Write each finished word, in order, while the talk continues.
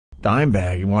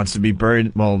Dimebag. He wants to be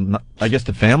buried. Well, I guess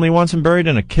the family wants him buried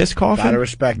in a Kiss coffin. Gotta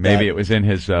respect that. Maybe it was in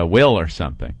his will or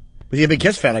something. Was he a big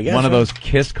Kiss fan, I guess? One of those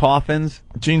Kiss coffins.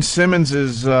 Gene Simmons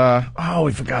is,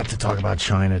 we forgot to talk about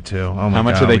China, too. Oh, my How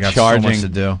much God, are they we got charging? So much to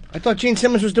do. I thought Gene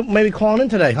Simmons was maybe calling in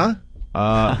today, huh?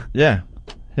 Yeah.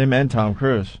 Him and Tom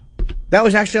Cruise. That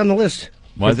was actually on the list.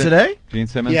 Was it? Today? Gene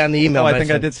Simmons? Yeah, in the email. Oh, I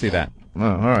think I did see that. Oh,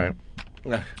 all right.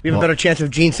 We have a better chance of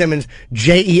Gene Simmons,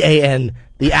 Jean,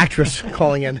 the actress,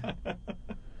 calling in.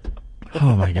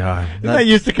 Oh, my God. That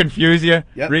used to confuse you?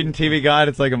 Yep. Reading TV Guide,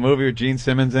 it's like a movie with Gene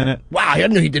Simmons in it. Wow, I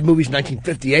didn't know he did movies in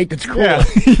 1958. That's cool. Yeah.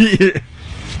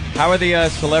 How are the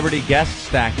celebrity guests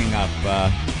stacking up?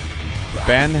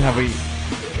 Ben,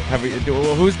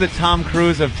 who's the Tom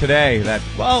Cruise of today?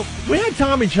 Well, we had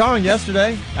Tommy Chong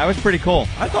yesterday. That was pretty cool.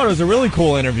 I thought it was a really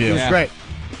cool interview. It was great.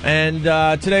 And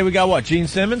today we got what? Gene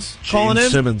Simmons calling in?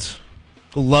 Gene Simmons,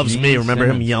 who loves me. Remember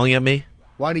him yelling at me?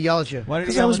 Why'd he yell at you?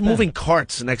 Because I was moving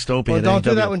carts next to Opie. Well, at don't do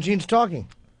AEW. that when Gene's talking.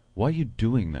 Why are you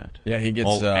doing that? Yeah, he gets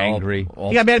all angry.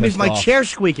 He got mad at me because my chair's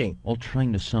squeaking. All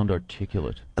trying to sound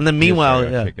articulate. And then He is meanwhile,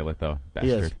 very yeah. articulate though,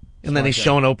 bastard. And then he's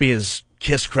showing Opie his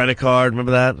Kiss credit card.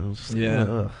 Remember that? It was,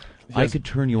 Yeah. I could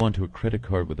turn you onto a credit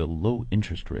card with a low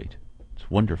interest rate.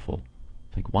 It's wonderful.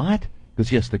 Like, what?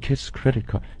 Because, yes, the Kiss credit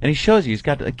card. And he shows you he's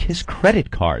got Kiss credit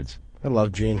cards. I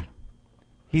love Gene.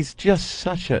 He's just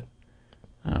such a...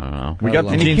 I don't know.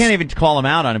 And you can't even call him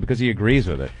out on it because he agrees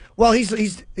with it. Well, he's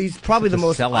probably the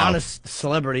most sellout. honest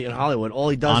celebrity in Hollywood. All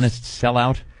he does Honest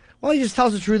sellout? Well, he just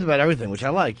tells the truth about everything, which I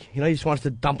like. You know, he just wants to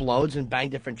dump loads and bang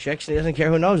different chicks, and he doesn't care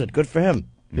who knows it. Good for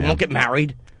him. He won't get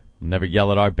married. Never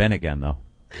yell at our Ben again, though.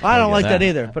 I don't like that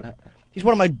either, but he's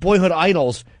one of my boyhood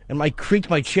idols, and I creaked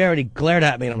my chair, and he glared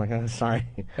at me, and I'm like, sorry.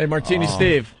 Hey, Martini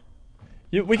Steve.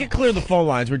 We can clear the phone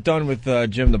lines. We're done with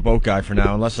Jim the Boat Guy for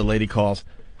now, unless a lady calls.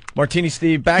 Martini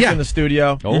Steve, back in the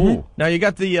studio. Oh. Now, you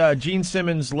got the Gene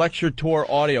Simmons lecture tour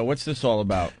audio. What's this all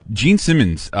about? Gene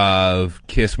Simmons of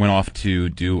Kiss went off to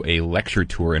do a lecture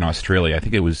tour in Australia. I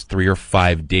think it was 3 or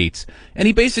 5 dates. And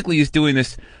he basically is doing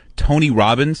this Tony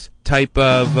Robbins type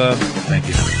of... thank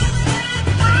you.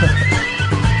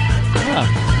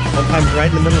 Sometimes right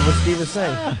in the middle of what Steve is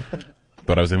saying.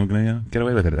 Thought I was going to get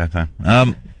away with it at that time.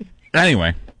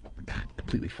 Anyway...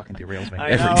 completely fucking derails me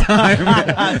every time.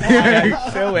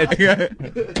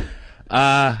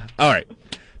 All right.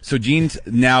 So Gene's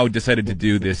now decided to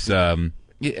do this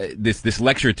this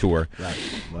lecture tour. Right.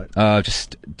 What?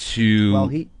 Just to...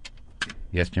 Well,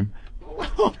 Yes, Jim?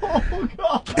 Oh,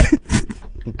 God.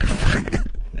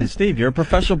 Hey, Steve, you're a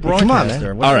professional broadcaster. Come on,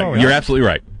 man. All right, you're absolutely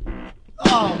right.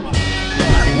 Oh, my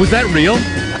God. Was that real?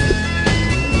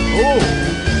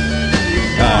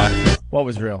 Oh. What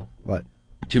was real? What?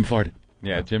 Jim farted.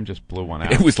 Yeah, Jim just blew one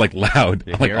out. It was like loud,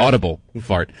 You like hear it? audible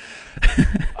fart.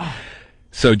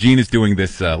 So Gene is doing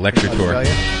this lecture tour.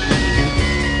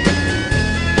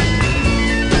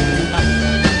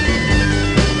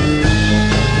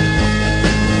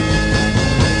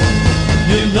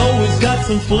 You know he's got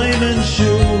some flaming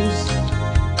shoes,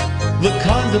 the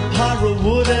kind that Pyro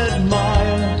would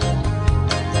admire.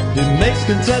 He makes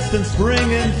contestants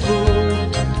bring in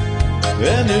food,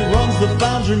 and he runs the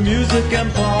Foundry Music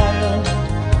Empire.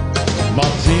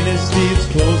 Martini Steve's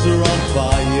clothes are on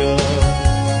fire.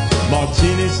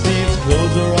 Martini Steve's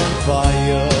clothes are on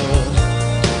fire.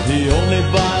 He only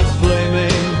buys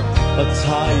flaming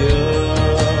attire.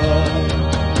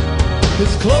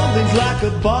 His clothing's like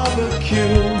a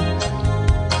barbecue.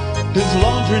 His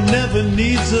laundry never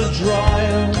needs a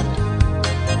dryer.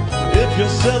 If you're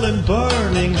selling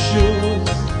burning shoes,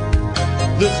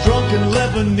 this drunken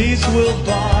Lebanese will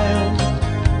buy 'em.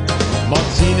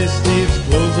 Martini Steve's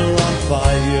clothes are on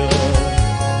fire.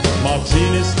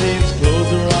 Martini Steve's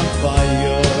clothes are on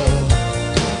fire.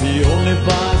 He only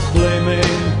buys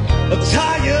flaming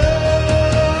attire.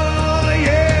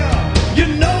 Yeah, you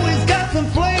know he's got some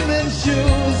flaming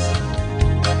shoes,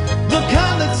 the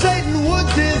kind that Satan would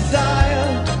desire.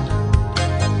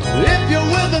 If you're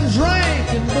with him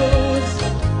drinking booze,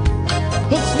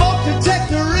 a smoke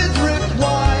detector is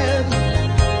required.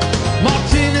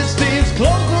 Martini Steve's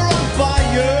clothes are on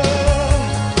fire.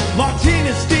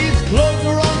 Martini Steve's clothes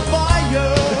are on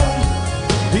fire.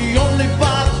 He only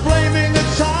buys flaming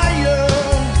attire.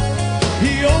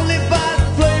 He only buys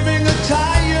flaming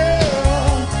attire.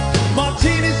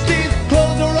 Martini Steve's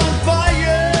clothes are on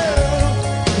fire.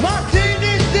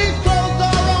 Martini Steve's clothes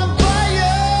are on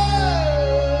fire.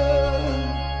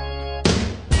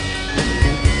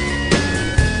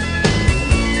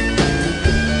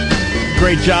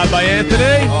 Great job by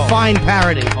Anthony. Fine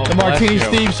parody. The Martini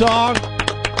Steve song.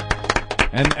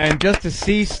 And just to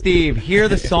see Steve, hear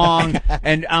the song,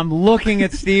 and I'm looking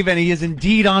at Steve, and he is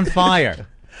indeed on fire.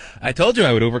 I told you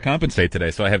I would overcompensate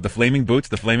today, so I have the flaming boots,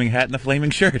 the flaming hat, and the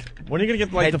flaming shirt. When are you going to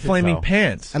get like Head the to flaming toe.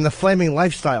 pants? And the flaming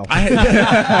lifestyle.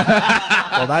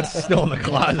 Well, that's still in the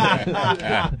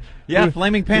closet. Yeah,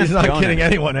 flaming pants. He's not Jonah. kidding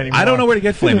anyone anymore. I don't know where to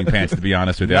get flaming pants, to be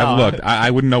honest with you. No. I've looked.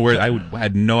 I wouldn't know where. I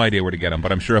had no idea where to get them,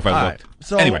 but I'm sure if I All looked. right.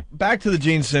 So Anyway, back to the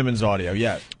Gene Simmons audio.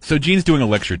 Yeah. so Gene's doing a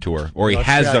lecture tour, or he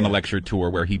has Australia. done a lecture tour,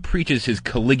 where he preaches his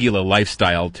Caligula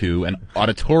lifestyle to an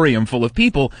auditorium full of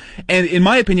people, and in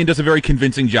my opinion, does a very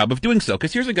convincing job of doing so.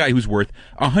 Because here's a guy who's worth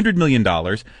 $100 million,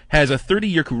 has a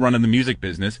 30-year run in the music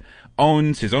business,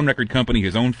 owns his own record company,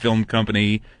 his own film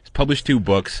company, has published 2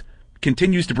 books,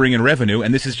 continues to bring in revenue,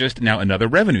 and this is just now another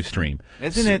revenue stream.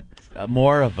 Isn't it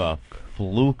more of a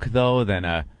fluke, though,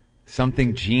 than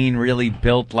something Gene really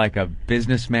built like a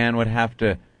businessman would have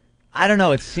to... I don't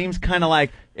know, it seems kind of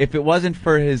like if it wasn't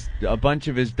for a bunch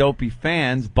of his dopey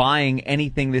fans buying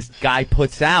anything this guy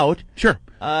puts out... Sure.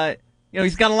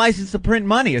 He's got a license to print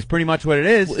money, is pretty much what it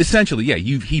is. Well, essentially, yeah.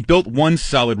 He built one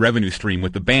solid revenue stream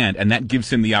with the band, and that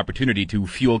gives him the opportunity to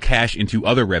fuel cash into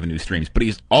other revenue streams. But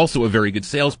he's also a very good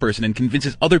salesperson and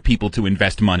convinces other people to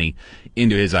invest money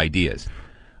into his ideas.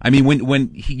 I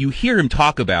mean, you hear him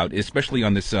talk about, especially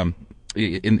on this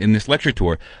in this lecture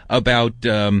tour, about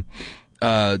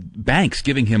banks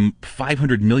giving him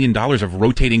 $500 million of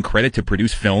rotating credit to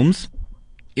produce films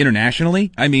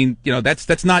internationally. I mean,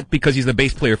 that's not because he's the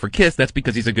bass player for Kiss. That's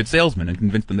because he's a good salesman and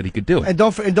convinced them that he could do it. And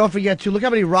don't forget, too, look how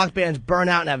many rock bands burn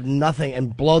out and have nothing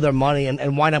and blow their money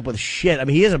and wind up with shit. I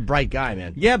mean, he is a bright guy,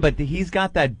 man. Yeah, but he's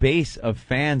got that base of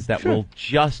fans that will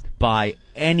just buy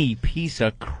any piece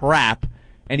of crap,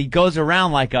 and he goes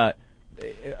around like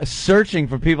searching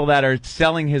for people that are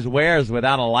selling his wares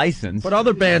without a license. But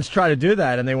other bands try to do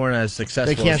that, and they weren't as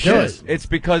successful. They can't as do Kiss. it. It's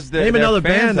because Name their another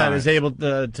fans band that aren't. is able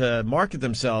to market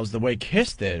themselves the way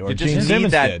Kiss did, or You Gene just need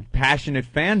Simmons that did. passionate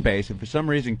fan base, and for some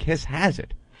reason, Kiss has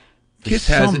it. Kiss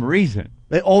for has some it. reason.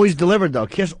 They always delivered, though.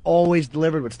 Kiss always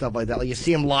delivered with stuff like that. Like, you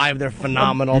see them live, they're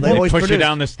phenomenal. They They always push you produce.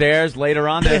 down the stairs later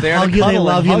on. They're there hug to you, they cuddle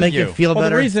love and you, hug make you feel Well,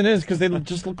 better. the reason is because they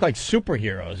just look like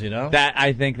superheroes,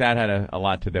 I think that had a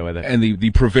lot to do with it. And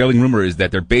the prevailing rumor is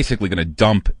that they're basically going to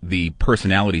dump the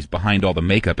personalities behind all the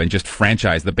makeup and just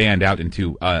franchise the band out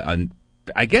into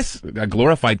I guess a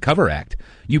glorified cover act.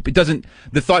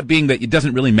 The thought being that it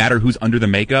doesn't really matter who's under the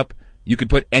makeup. You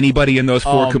could put anybody in those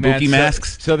 4 kabuki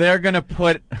masks. So they're going to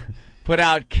put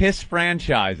out Kiss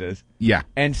franchises. Yeah.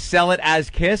 And sell it as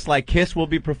Kiss, like Kiss will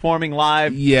be performing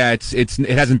live. Yeah, it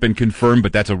hasn't been confirmed,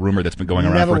 but that's a rumor that's been going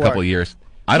around Never for a couple worked. of years.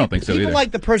 I don't think so People either.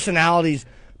 like the personalities.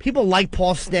 People like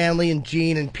Paul Stanley and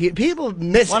Gene and Pete. People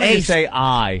miss Why don't you Ace. say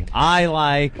I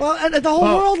like... Well, and the whole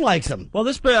world likes him. Well,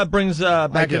 this brings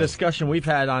back do. a discussion we've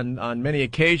had on many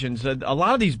occasions. A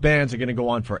lot of these bands are going to go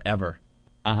on forever.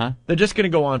 Uh-huh. They're just going to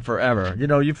go on forever.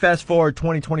 You fast forward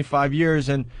 20, 25 years,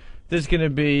 and there's going to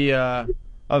be a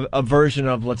version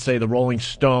of, let's say, the Rolling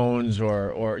Stones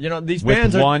or these With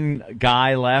bands one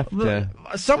guy left.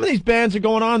 Some of these bands are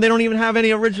going on. They don't even have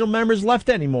any original members left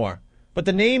anymore. But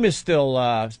the name is still,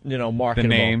 marketable. The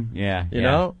name, yeah. You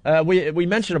know? We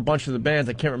mentioned a bunch of the bands.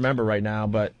 I can't remember right now,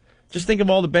 but just think of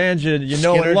all the bands you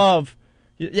know Skinner. and love.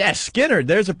 Yeah, Skinner.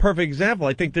 There's a perfect example.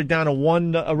 I think they're down to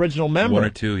one original member. 1 or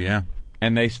 2, yeah.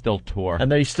 And they still tour.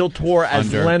 And they still tour as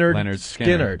Under Leonard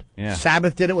Skinner. Skinner. Yeah.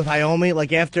 Sabbath did it with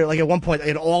Iommi. At one point, they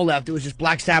had all left. It was just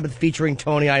Black Sabbath featuring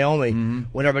Tony Iommi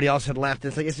when everybody else had left.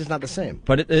 It's just not the same.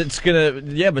 But it's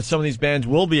going to, but some of these bands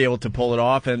will be able to pull it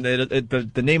off, and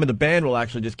the name of the band will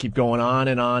actually just keep going on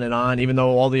and on and on, even though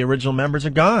all the original members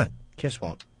are gone. Kiss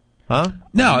won't. Huh?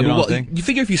 No, You don't think? you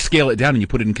figure if you scale it down and you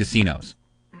put it in casinos,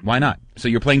 why not? So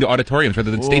you're playing to auditoriums rather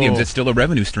than stadiums. It's still a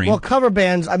revenue stream. Well, cover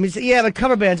bands. I mean, yeah, but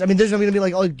cover bands. I mean, there's going to be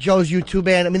like Joe's U2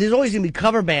 band. I mean, there's always going to be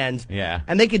cover bands. Yeah.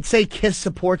 And they could say Kiss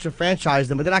supports or franchise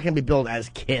them, but they're not going to be billed as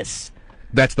Kiss.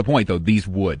 That's the point, though. These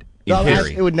would, in No,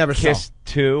 theory. it would never sell. Kiss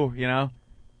 2,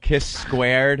 Kiss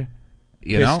Squared.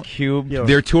 You Kiss know? Cubed. Yeah.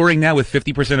 They're touring now with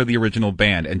 50% of the original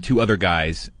band and 2 other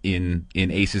guys in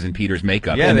Aces and Peters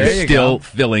makeup. Yeah, and there they're you still go.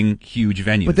 filling huge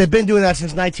venues. But they've been doing that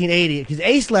since 1980 because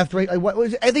Ace left. Right, what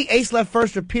was it? I think Ace left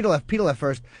first or Peter left. Peter left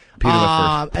first. Peter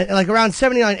left And like around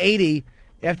 79, 80,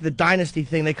 after the Dynasty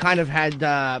thing, they kind of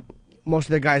had most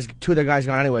of their guys, 2 of their guys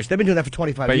gone anyway. So they've been doing that for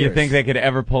 25 But years. you think they could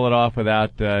ever pull it off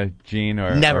without Gene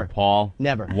or Never. Paul?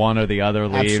 Never. One or the other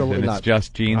leaves, Absolutely and not. it's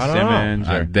just Gene I don't know. Simmons.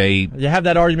 Or, they You have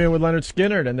that argument with Leonard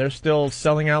Skinner, and they're still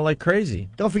selling out like crazy.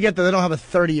 Don't forget that they don't have a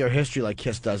 30-year history like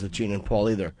Kiss does with Gene and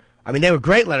Paul either. I mean, they were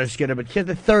great, Leonard Skinner, but Kiss,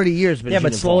 the 30 years. Yeah,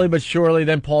 but slowly but surely,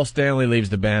 then Paul Stanley leaves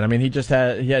the band. I mean, he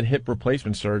had hip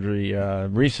replacement surgery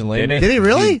recently. Did he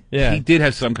really? Yeah, He did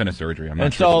have some kind of surgery. I'm not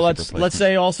and sure. so if it was let's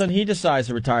say all of a sudden he decides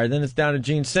to retire. Then it's down to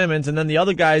Gene Simmons, and then the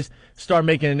other guys start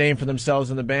making a name for themselves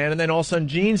in the band. And then all of a sudden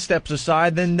Gene steps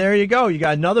aside. Then there you go. You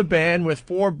got another band with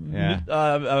 4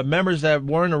 members that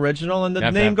weren't original, and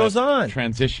the name goes on.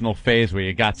 Transitional phase where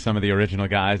you got some of the original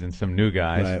guys and some new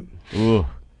guys. Right. Ooh,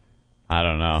 I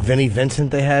don't know. Vinnie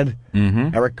Vincent they had.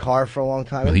 Mm-hmm. Eric Carr for a long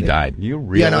time. Well, he died. You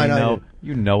really I know.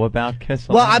 You know about Kiss?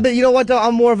 Well, I bet you know what though.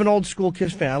 I'm more of an old school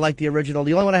Kiss fan. I like the original.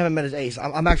 The only one I haven't met is Ace.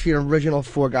 I'm actually an original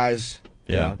 4 guys.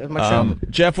 Yeah, that's my show.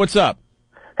 Jeff, what's up?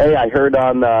 Hey, I read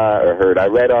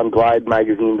on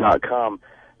GlideMagazine.com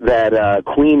that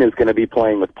Queen is going to be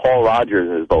playing with Paul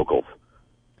Rodgers as vocals.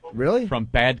 Really? From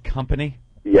Bad Company?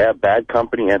 Yeah, Bad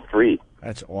Company and Free.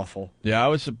 That's awful. Yeah,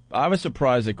 I was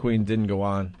surprised that Queen didn't go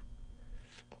on.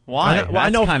 Why?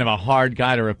 I know kind of a hard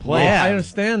guy to replace. Well, I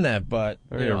understand that, but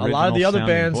Very a lot of the other original-sounding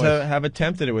bands voice. have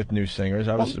attempted it with new singers.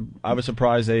 I was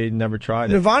surprised they never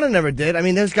tried it. Nirvana never did. I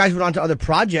mean, those guys went on to other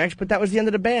projects, but that was the end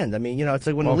of the band. I mean, you know, it's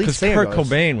like when the lead Because singer Kurt goes.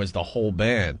 Cobain was the whole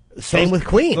band. Same with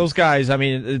Queen. Those guys, I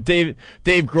mean, Dave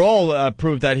Grohl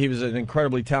proved that he was an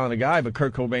incredibly talented guy, but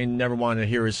Kurt Cobain never wanted to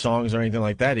hear his songs or anything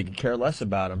like that. He could care less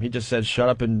about them. He just said, "Shut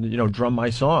up and drum my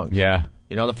songs." Yeah.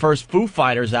 You know, the first Foo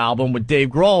Fighters album with Dave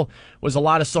Grohl was a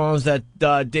lot of songs that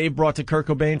Dave brought to Kurt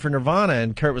Cobain for Nirvana,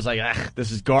 and Kurt was like,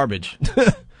 this is garbage.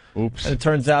 Oops. And it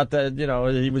turns out that,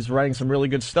 he was writing some really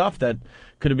good stuff that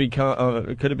could have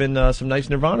been some nice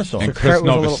Nirvana songs. And Chris Kurt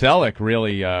was a little- Novoselic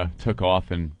really took off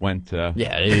and went.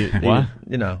 Yeah, What?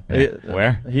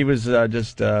 Where? He was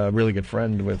just a really good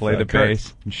friend with Play the Kurt.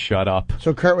 bass and shut up.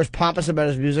 So Kurt was pompous about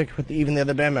his music with even the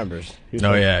other band members. He was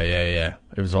Oh like- yeah.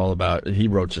 It was all about. He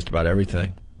wrote just about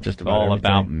everything. Just about All everything.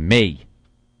 about me.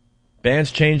 Bands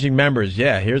changing members.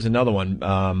 Yeah, here's another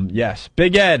one. Yes,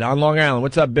 Big Ed on Long Island.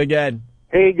 What's up, Big Ed?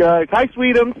 Hey, guys. Hi,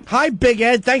 Sweetums. Hi, Big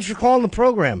Ed. Thanks for calling the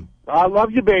program. I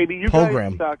love you, baby. You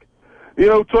Program. guys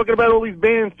suck. Talking about all these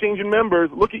bands changing members,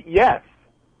 look at Yes.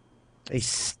 They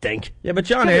stink. Yeah, but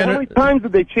John How many Anderson. times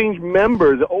did they change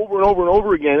members over and over and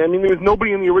over again? I mean, there was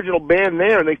nobody in the original band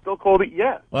there, and they still called it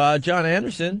Yes. John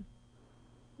Anderson.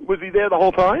 Was he there the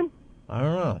whole time? I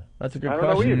don't know. That's a good I don't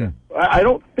know question. either. I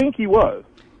don't think he was.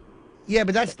 Yeah,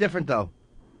 but that's different, though.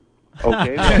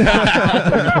 Okay.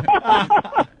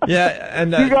 Yeah,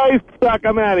 and You guys suck.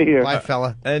 I'm out of here. Bye,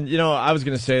 fella. and I was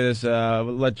going to say this.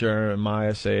 Let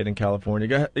Jeremiah say it in California.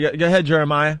 Go ahead,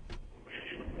 Jeremiah.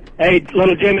 Hey,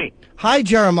 little Jimmy. Hi,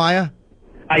 Jeremiah.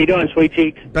 How you doing, sweet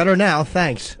cheeks? Better now,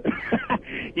 thanks.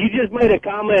 You just made a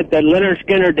comment that Leonard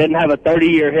Skinner didn't have a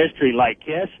 30-year history like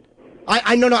Kiss.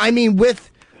 I no, I mean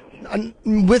with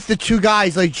the 2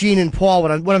 guys like Gene and Paul.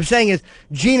 What I'm saying is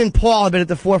Gene and Paul have been at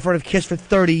the forefront of Kiss for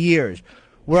 30 years.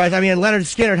 Whereas, I mean, Leonard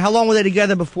Skinner, how long were they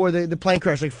together before the plane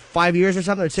crash? Like 5 years or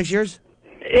something? Or 6 years?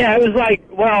 Yeah, it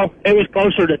was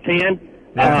closer to 10.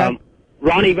 Okay.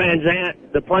 Ronnie Van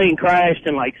Zant, the plane crashed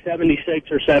in like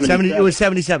 76 or 77. It was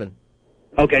 77.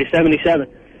 Okay, 77.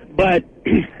 But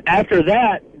after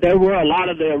that, there were a lot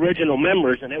of the original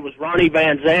members, and it was Ronnie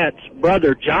Van Zant's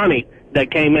brother, Johnny,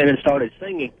 that came in and started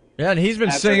singing. Yeah, and he's been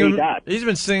After he singing. died. He's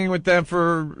been singing with them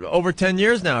for over 10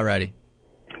 years now already.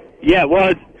 Yeah,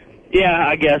 well, yeah,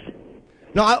 I guess.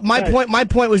 No, my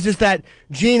point was just that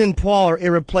Gene and Paul are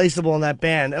irreplaceable in that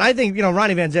band. And I think,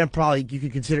 Ronnie Van Zant probably you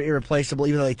could consider irreplaceable,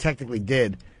 even though they technically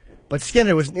did. But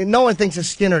Skinner no one thinks of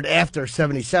Skinner after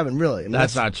 77, really. I mean,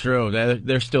 That's not true.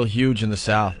 They're still huge in the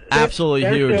South. Absolutely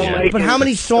they're huge. still making But how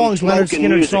many songs, some Leonard smoking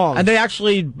Skinner music. songs? And they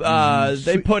actually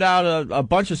they put out a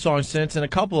bunch of songs since, and a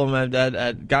couple of them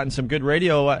have gotten some good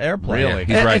radio airplay. Really?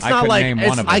 He's And right. It's I not couldn't like name it's-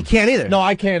 one of them. I can't either. No,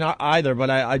 I can't either, but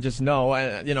I just know.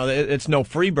 It's no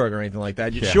Freebird or anything like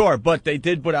that. Sure, but they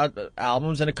did put out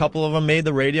albums, and a couple of them made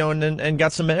the radio and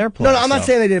got some airplay. No, I'm not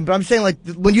saying they didn't, but I'm saying like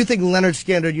when you think Leonard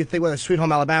Skinner, you think Sweet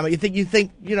Home Alabama, you think Van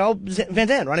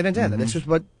Zant, Ronnie Van Zant. That's just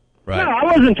what. Right. No,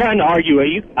 I wasn't trying to argue with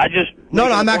you. I just No,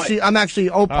 making I'm a actually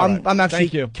point. I'm Thank actually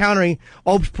you. countering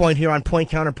Ope's point here on point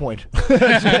counterpoint.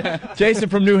 Jason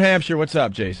from New Hampshire, what's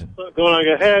up, Jason? Going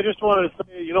on. Hey, I just wanted to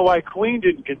say, why Queen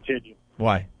didn't continue?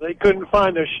 Why? They couldn't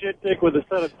find their shit dick with a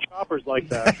set of choppers like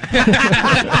that.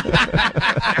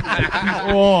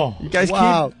 Oh, you guys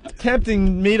Wow. keep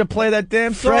tempting me to play that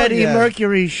damn song. Freddie again.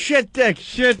 Mercury, shit dick.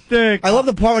 Shit dick. I love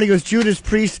the part when he goes Judas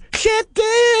Priest, shit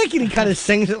dick, and he kind of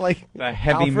sings it like The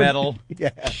heavy Alfred. metal,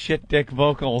 Yeah. shit dick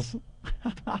vocals.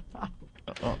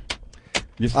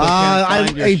 You still I- can't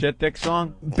find your I- shit dick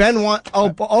song? Ben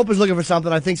Ope is looking for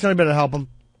something. I think somebody better help him.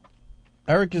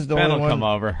 Eric is the Ben only will one. come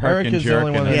over, Eric herkin' is the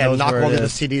only jerkin'. one that Yeah, knows knock where all it the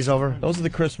is. CDs over. Those are the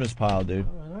Christmas pile, dude.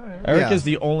 Eric Yeah. is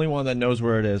the only one that knows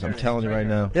where it is. I'm telling you right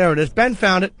now. There it is. Ben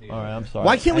found it. All right, I'm sorry.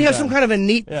 Why can't we have some kind of a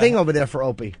neat thing over there for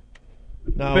Opie?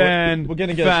 No, Ben we're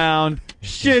gonna get found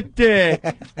shit dick.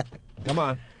 Come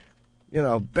on, You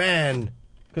know, Ben.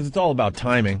 because it's all about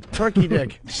timing. Turkey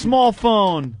dick. Small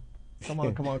phone. Come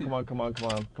on, come on, come on, come on, come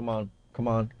on, come on, come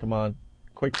on, come on.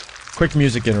 Quick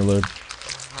music interlude.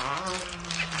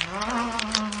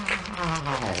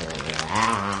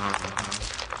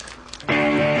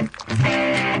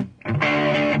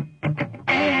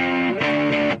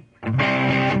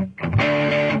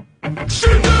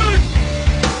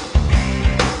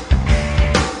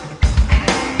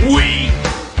 We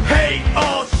hate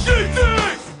all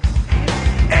shiters.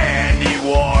 Andy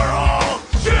Warhol,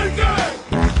 shitter.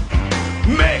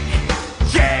 Mick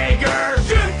Jagger,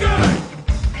 shitter.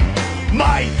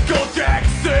 Michael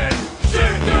Jackson,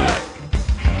 shitter.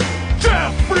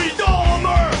 Jeffrey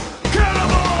Dahmer,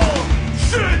 cannibal,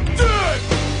 shitter.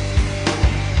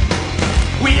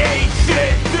 We hate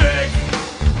shitter.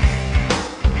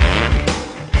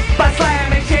 By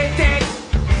slamming shitter.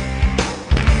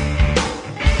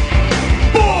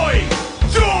 Boy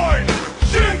George,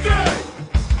 shitter.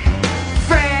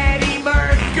 Freddie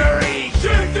Mercury,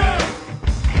 shitter.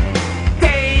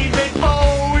 David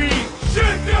Bowie,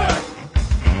 shitter.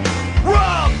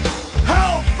 Rob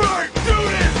Halford,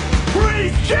 Judas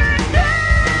Priest, shitter.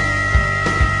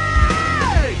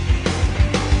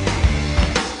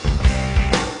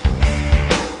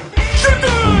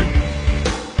 Shitter.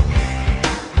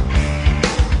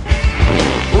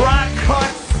 Rock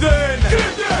Hudson,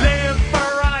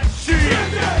 Liberace,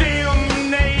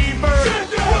 Dim Neighbor,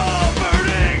 Robert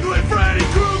Englund, Freddy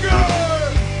Krueger,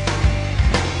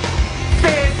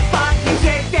 Fist fucking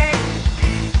chicken,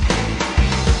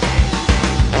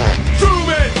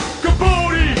 Truman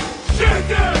Capote,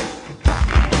 shitter,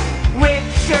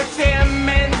 Richard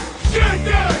Simmons,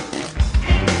 shitter,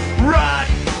 Rod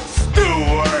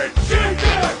Stewart,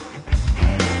 shitter,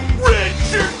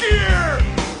 Richard Gere,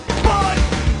 Bud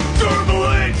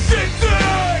Turbulent, shitter.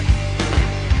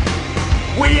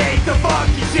 We hate the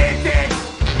funky chicken.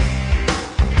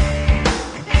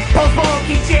 Post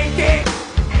funky chicken.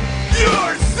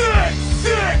 You're sick,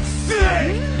 sick,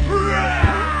 sick.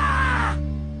 Rah!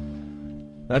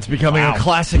 That's becoming a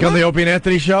classic on the Opie and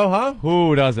Anthony show, huh?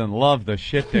 Who doesn't love the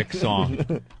shit dick song?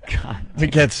 God. We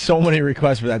get so many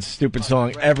requests for that stupid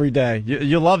song every day.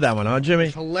 You love that one, huh, Jimmy?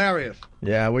 It's hilarious.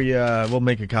 Yeah, we'll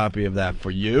make a copy of that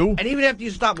for you. And even after you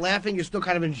stop laughing, you still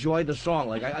kind of enjoy the song.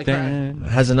 Like I It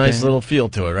has a nice little feel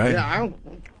to it, right? yeah, I don't.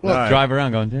 All Look, right. Drive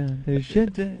around going, "Damn, this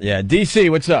shit dick." Yeah, DC,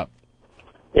 what's up?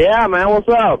 Yeah, man, what's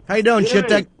up? how you doing, shit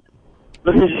dick?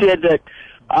 This is Shit Dick.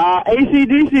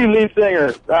 AC/DC lead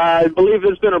singer. I believe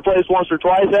it's been replaced once or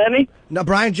twice, hasn't he? No,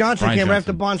 Brian Johnson Brian came right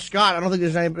Johnson. after Bon Scott. I don't think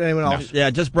there's anyone else. Yeah,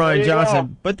 just Brian There you Johnson.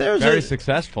 go. But there's Very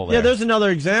successful there. Yeah, there's another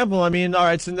example. I mean, all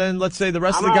right, so then let's say the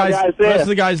rest of the I'm out, guys, guys, see ya. rest of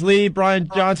the guys leave. Brian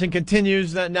Johnson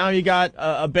continues. That now you got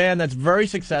a band that's very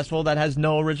successful that has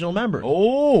no original members.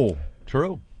 Oh,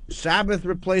 true. Sabbath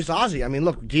replaced Ozzy. I mean,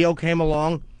 look, Dio came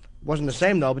along. Wasn't the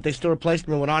same, though, but they still replaced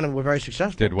him and went on and were very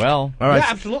successful. Did well. All right, Yeah,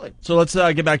 absolutely. so let's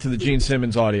get back to the Gene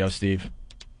Simmons audio, Steve.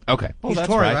 Okay. Oh, He's that's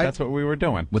touring, right? That's what we were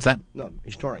doing. What's that? No,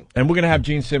 he's touring. And we're going to have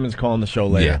Gene Simmons call on the show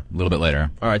later. Yeah, a little bit later.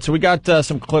 All right, so we got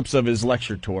some clips of his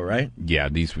lecture tour, right? Yeah,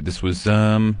 this was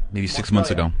maybe 6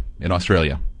 months ago in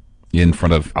Australia, in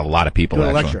front of a lot of people. Doing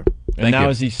a actually. lecture. And Thank now you.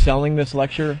 is he selling this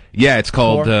lecture? Yeah, it's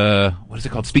called what is it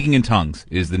called? Speaking in Tongues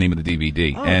is the name of the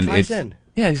DVD, Oh, and it ties it's in.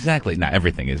 yeah, exactly. Now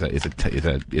everything is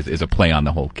a play on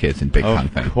the whole Kiss and Big Tongue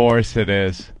thing. Of course it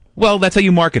is. Well, that's how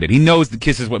you market it. He knows the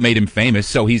Kiss is what made him famous,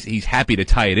 so he's happy to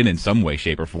tie it in some way,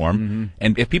 shape, or form. Mm-hmm.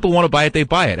 And if people want to buy it, they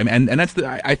buy it. I mean, and that's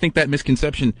I think that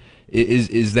misconception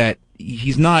is that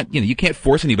he's not. You can't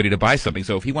force anybody to buy something.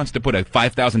 So if he wants to put a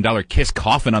 $5,000 Kiss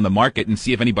coffin on the market and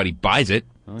see if anybody buys it,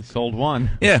 Well, he sold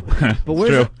one. yeah, But where's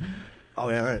true. it? Oh,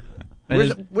 yeah,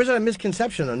 right. Where's that a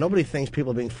misconception, though? Nobody thinks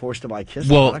people are being forced to buy Kiss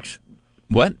products.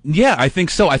 What? Yeah, I think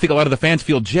so. I think a lot of the fans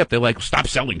feel gypped. They're like, stop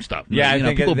selling stuff. Yeah, I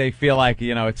think people, they feel like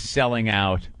it's selling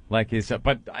out. Like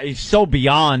but he's so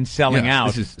beyond selling yeah,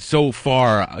 out. This is so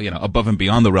far, above and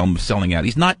beyond the realm of selling out.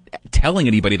 He's not telling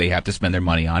anybody they have to spend their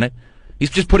money on it. He's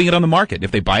just putting it on the market.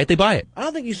 If they buy it, they buy it. I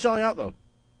don't think he's selling out, though.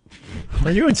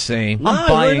 Are you insane? No, I I'm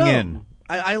buying really in. don't.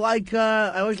 I like.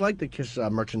 I always like the Kiss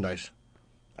merchandise.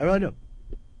 I really do.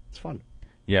 It's fun.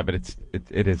 Yeah, but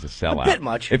it is a sellout. A bit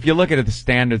much. If you look at the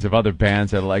standards of other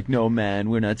bands that are like, no man,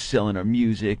 we're not selling our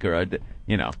music, or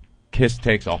Kiss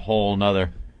takes a whole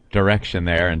nother direction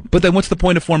there. And But then what's the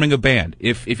point of forming a band?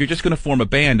 If you're just going to form a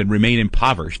band and remain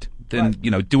impoverished, and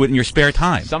do it in your spare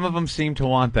time. Some of them seem to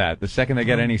want that. The second they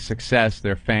get any success,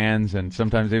 their fans and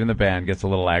sometimes even the band gets a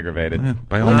little aggravated.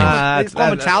 By all means. It's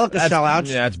called Metallica sellouts.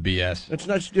 Yeah, that's BS. It's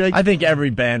not. Like, I think every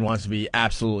band wants to be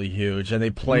absolutely huge, and they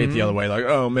play it the other way. Like,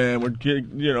 oh man,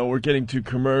 we're getting too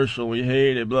commercial. We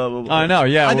hate it. Blah blah blah. I know.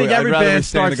 Yeah, I think every I'd rather band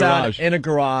stay in the starts out garage. in a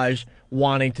garage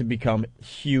wanting to become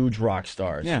huge rock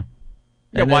stars. Yeah.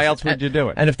 Yeah, And why if- else would you do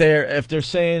it? And if they're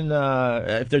saying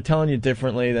if they're telling you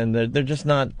differently, then they're just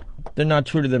not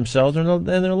true to themselves, and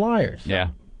they're liars. Yeah,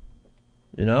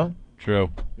 true.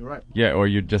 You're right. Yeah, or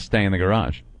you just stay in the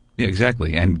garage. Yeah,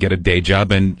 exactly, and get a day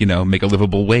job and make a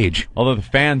livable wage. Although the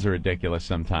fans are ridiculous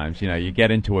sometimes. You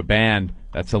get into a band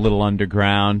that's a little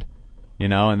underground,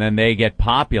 and then they get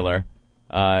popular,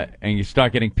 and you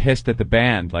start getting pissed at the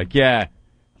band. Like, yeah,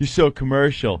 you're so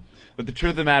commercial. But the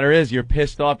truth of the matter is you're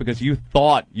pissed off because you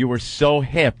thought you were so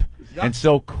hip and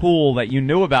so cool that you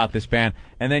knew about this band,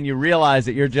 and then you realize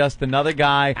that you're just another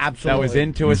guy that was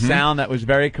into a sound that was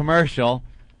very commercial.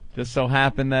 Just so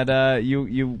happened that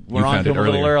you were on to him a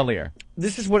little earlier.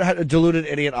 This is what a deluded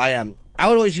idiot I am. I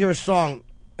would always hear a song,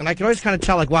 and I could always kind of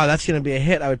tell, like, wow, that's going to be a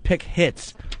hit. I would pick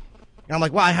hits. And I'm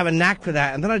like, wow, I have a knack for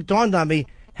that. And then it dawned on me,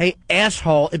 hey,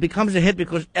 asshole, it becomes a hit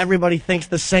because everybody thinks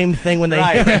the same thing when they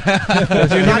hear it.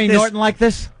 Does You're Jimmy not Norton like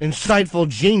this? insightful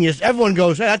genius. Everyone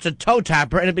goes, hey, that's a toe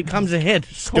tapper, and it becomes a hit.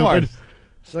 Stupid.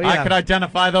 So, yeah. I could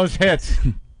identify those hits.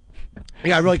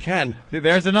 Yeah, I really can.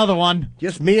 There's another one.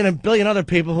 Just me and a billion other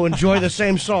people who enjoy the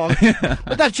same song.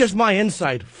 But that's just my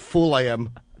insight. Fool I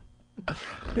am.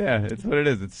 Yeah, it's what it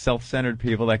is. It's self-centered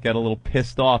people that get a little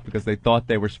pissed off because they thought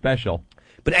they were special.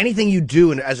 But anything you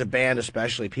do, and as a band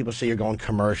especially, people say you're going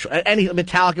commercial. Any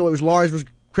Metallica, it was Lars was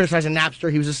criticizing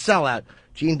Napster, he was a sellout.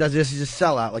 Gene does this, he's a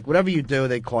sellout. Like, whatever you do,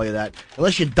 they call you that.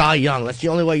 Unless you die young. That's the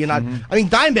only way you're not... I mean,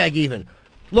 Dimebag even.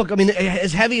 Look, I mean,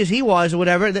 as heavy as he was or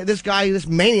whatever, this guy, this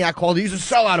maniac called, he's a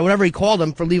sellout or whatever he called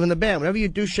him for leaving the band. Whenever you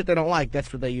do shit they don't like,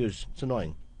 that's what they use. It's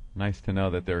annoying. Nice to know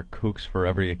that there are kooks for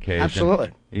every occasion.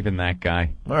 Absolutely. Even that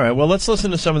guy. All right, well, let's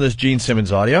listen to some of this Gene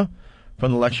Simmons audio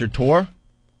from the lecture tour,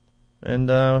 and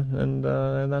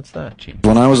that's that.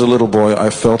 When I was a little boy,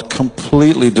 I felt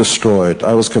completely destroyed.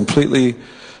 I was completely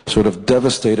sort of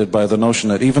devastated by the notion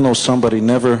that even though somebody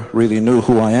never really knew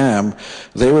who I am,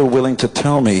 they were willing to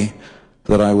tell me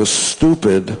that I was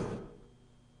stupid.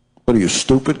 What are you,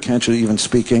 stupid? Can't you even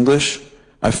speak English?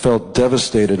 I felt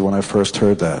devastated when I first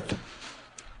heard that.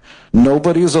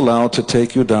 Nobody is allowed to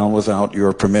take you down without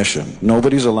your permission.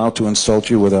 Nobody's allowed to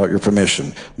insult you without your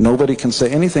permission. Nobody can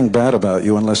say anything bad about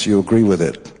you unless you agree with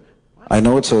it. I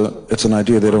know it's an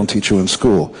idea they don't teach you in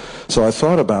school. So I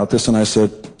thought about this and I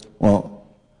said, well,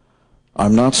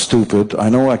 I'm not stupid. I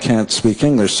know I can't speak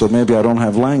English, so maybe I don't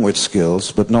have language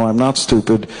skills, but no, I'm not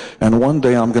stupid, and one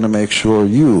day I'm going to make sure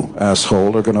you,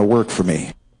 asshole, are going to work for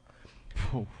me.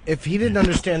 If he didn't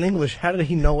understand English, how did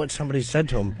he know what somebody said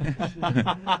to him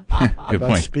Good about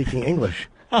point. speaking English?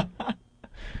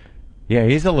 Yeah,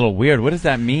 he's a little weird. What does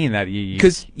that mean? That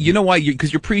Because you know why?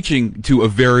 Because you're preaching to a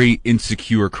very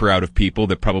insecure crowd of people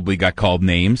that probably got called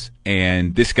names,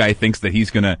 and this guy thinks that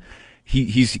he's gonna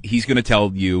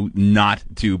tell you not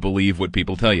to believe what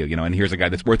people tell you. And here's a guy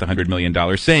that's worth $100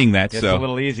 million saying that. it's so a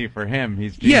little easy for him.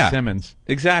 He's Gene Simmons.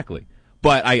 Exactly.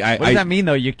 But What does that mean,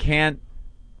 though? You can't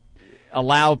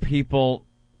allow people.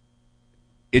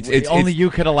 Only you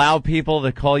could allow people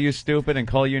to call you stupid and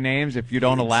call you names. If you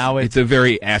don't allow it, It's a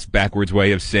very ass-backwards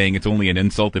way of saying it's only an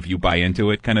insult if you buy into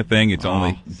it kind of thing. It's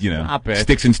only, stop it.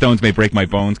 sticks and stones may break my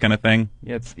bones kind of thing.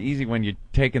 yeah, it's easy when you're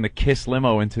taking the Kiss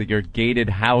limo into your gated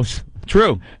house.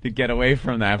 True. To get away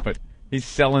from that, but he's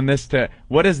selling this to.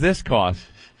 What does this cost?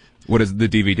 What is the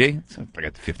DVD? I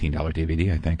got the $15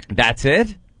 DVD, I think. That's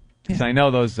it. Because I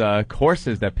know those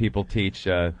courses that people teach,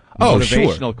 sure.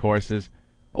 motivational courses.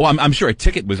 Oh, I'm sure a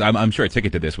ticket was. I'm sure a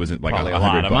ticket to this wasn't like Probably $100. a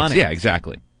lot of money. Yeah,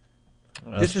 exactly.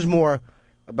 This is more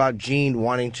about Gene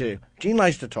wanting to... Gene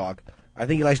likes to talk. I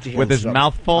think he likes to hear With his himself.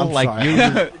 mouth full, I'm like sorry.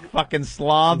 you fucking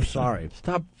slob. I'm sorry.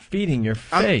 Stop feeding your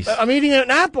face. I'm eating an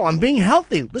apple. I'm being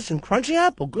healthy. Listen, crunchy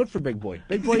apple, good for Big Boy.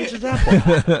 Big Boy eats his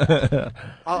apple.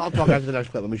 I'll talk after the next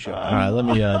clip. Let me show you. All right, let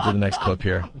me do the next clip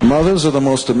here. Mothers are the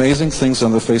most amazing things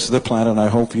on the face of the planet, and I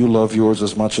hope you love yours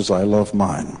as much as I love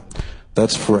mine.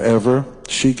 That's forever.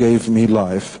 She gave me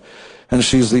life, and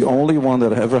she's the only one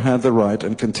that ever had the right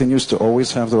and continues to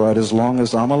always have the right as long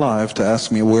as I'm alive to ask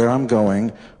me where I'm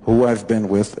going, who I've been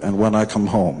with, and when I come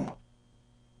home.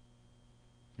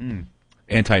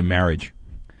 Anti-marriage.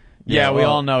 Yeah, we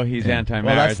all know he's anti-marriage.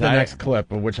 Well, that's the next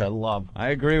clip, which I love. I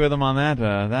agree with him on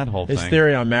that whole His thing.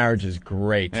 theory on marriage is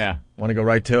great. Yeah. Want to go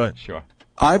right to it? Sure.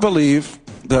 I believe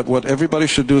that what everybody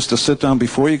should do is to sit down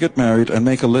before you get married and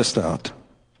make a list out.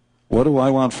 What do I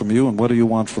want from you and what do you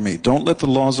want from me? Don't let the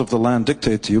laws of the land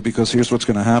dictate to you, because here's what's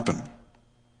going to happen.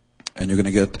 And you're going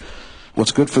to get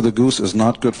what's good for the goose is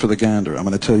not good for the gander. I'm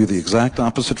going to tell you the exact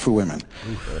opposite for women.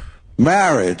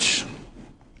 Marriage.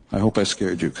 I hope I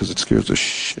scared you, because it scares the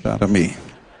shit out of me.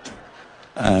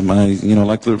 And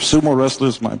like the sumo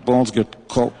wrestlers, my balls get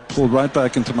pulled right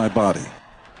back into my body.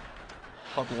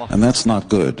 And that's not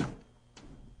good.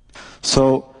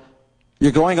 So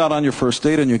you're going out on your first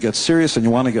date and you get serious and you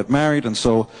want to get married, and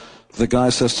so the guy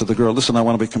says to the girl, listen, I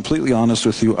want to be completely honest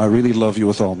with you. I really love you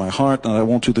with all my heart, and I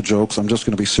won't do the jokes. I'm just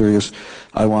going to be serious.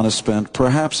 I want to spend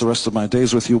perhaps the rest of my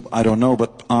days with you. I don't know,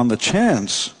 but on the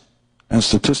chance, and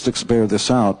statistics bear this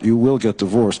out, you will get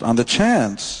divorced. On the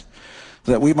chance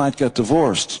that we might get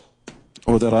divorced,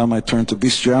 or that I might turn to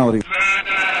bestiality.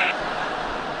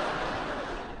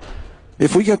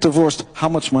 If we get divorced, how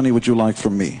much money would you like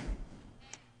from me?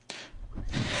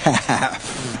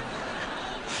 Half.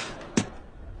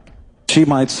 She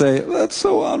might say, that's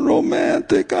so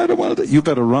unromantic. I don't want to. You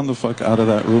better run the fuck out of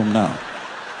that room now.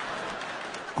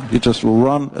 You just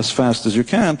run as fast as you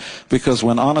can, because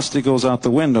when honesty goes out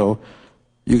the window,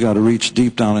 you got to reach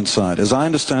deep down inside. As I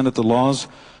understand it, the laws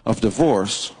of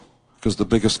divorce, because the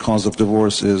biggest cause of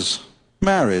divorce is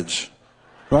marriage,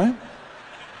 right?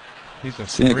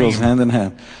 See, it goes hand in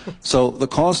hand. So the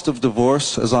cost of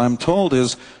divorce, as I'm told,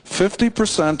 is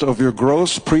 50% of your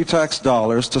gross pre-tax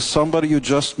dollars to somebody you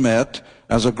just met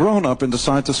as a grown-up and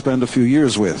decide to spend a few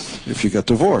years with if you get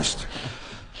divorced.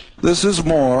 This is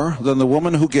more than the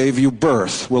woman who gave you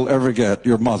birth will ever get,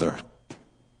 your mother.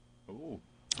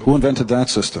 Who invented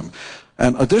that system?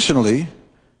 And additionally,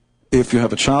 if you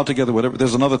have a child together, whatever,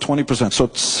 there's another 20%. So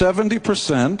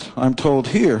 70%, I'm told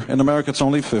here, in America it's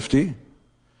only 50%,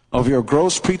 of your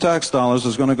gross pre-tax dollars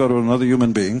is going to go to another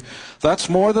human being. That's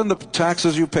more than the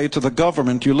taxes you pay to the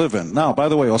government you live in. Now, by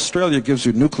the way, Australia gives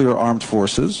you nuclear armed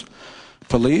forces,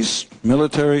 police,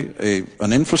 military,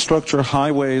 an infrastructure,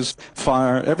 highways,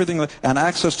 fire, everything, and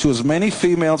access to as many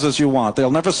females as you want.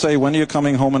 They'll never say, when are you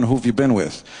coming home and who have you been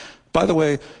with? By the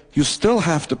way, you still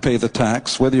have to pay the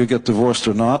tax, whether you get divorced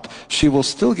or not. She will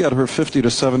still get her 50 to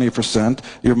 70%.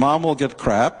 Your mom will get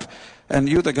crap. And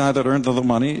you, the guy that earned the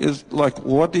money, is like,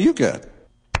 what do you get?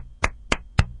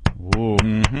 Ooh.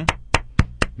 Mm-hmm.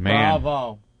 Man.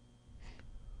 Bravo.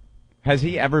 Has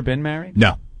he ever been married?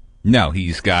 No,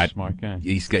 he's got smart guy.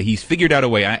 He's figured out a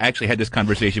way. I actually had this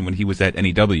conversation when he was at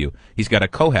NEW. He's got a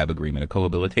cohab agreement, a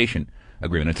cohabilitation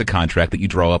agreement. It's a contract that you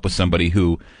draw up with somebody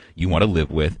who you want to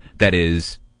live with that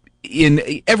is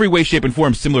in every way, shape, and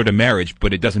form similar to marriage,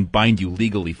 but it doesn't bind you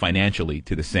legally, financially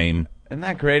to the same. Isn't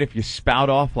that great? If you spout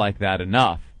off like that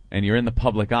enough and you're in the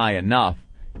public eye enough,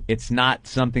 it's not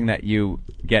something that you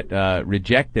get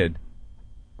rejected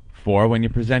for when you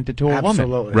present it to a woman.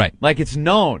 Right. Like, it's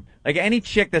known. Like, any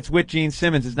chick that's with Gene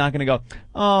Simmons is not going to go,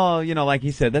 oh, like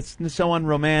he said, that's so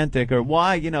unromantic, or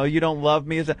why, you don't love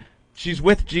me. She's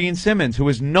with Gene Simmons, who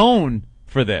is known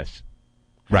for this.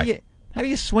 Right. How do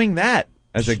you swing that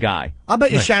as a guy? I'll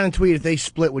bet you Shannon Tweed, if they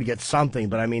split, would get something,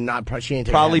 but I mean, she ain't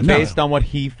taking probably that. based on what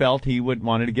he felt he would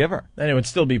wanted to give her. Then it would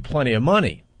still be plenty of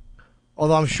money.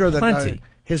 Although I'm sure that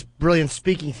his brilliant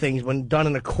speaking things, when done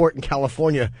in a court in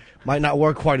California, might not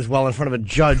work quite as well in front of a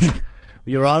judge.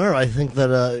 Your Honor, I think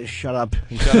that, shut up.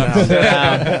 Shut up. Sit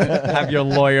down. Have your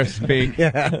lawyer speak.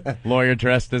 Yeah. Lawyer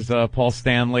dressed as Paul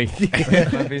Stanley.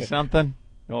 That'd be something.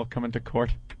 You all come into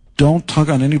court. Don't tug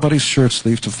on anybody's shirt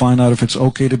sleeve to find out if it's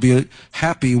okay to be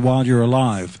happy while you're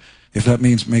alive. If that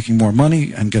means making more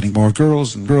money and getting more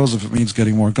girls, and girls, if it means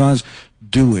getting more guys,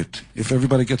 do it. If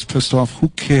everybody gets pissed off, who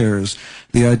cares?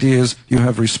 The idea is you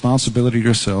have responsibility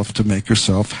yourself to make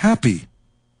yourself happy.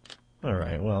 All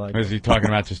right, well... Is he talking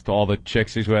about just all the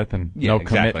chicks he's with and no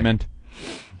commitment?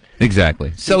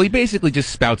 Exactly. So he basically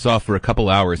just spouts off for a couple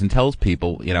hours and tells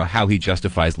people, how he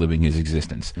justifies living his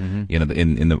existence, in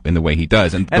the way he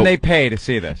does, and they pay to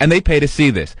see this. And they pay to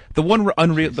see this. The one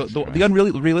the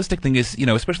unrealistic thing is,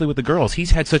 especially with the girls,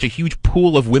 he's had such a huge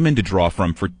pool of women to draw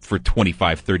from for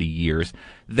 25, 30 years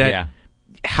that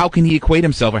how can he equate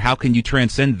himself, or how can you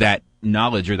transcend that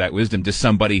knowledge or that wisdom to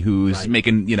somebody who's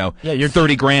making, you're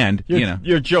 $30,000,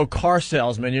 You're Joe Car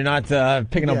salesman. You're not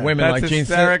picking up women like Gene. That's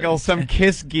hysterical. Some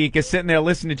Kiss geek is sitting there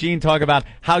listening to Gene talk about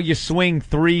how you swing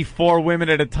 3-4 women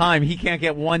at a time. He can't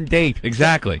get one date.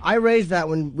 Exactly. I raised that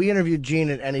when we interviewed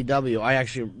Gene at NEW. I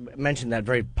actually mentioned that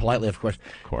very politely, of course.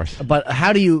 But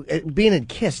how do you, being in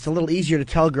Kiss, it's a little easier to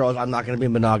tell girls, I'm not going to be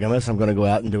monogamous. I'm going to go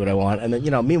out and do what I want. And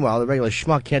then, meanwhile, the regular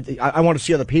schmuck can't, I want to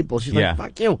see other people. She's like,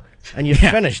 fuck you. And you're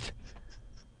finished.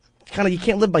 You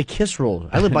can't live by Kiss rules.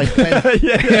 I live by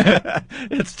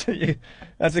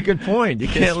that's a good point. You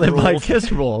can't live by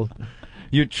Kiss rules.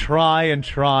 You try and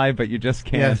try, but you just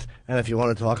can't. Yes. And if you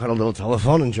want to talk on a little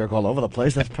telephone and jerk all over the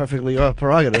place, that's perfectly your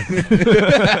prerogative.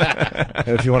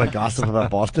 And if you want to gossip about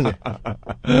Boston,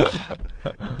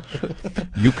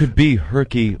 You could be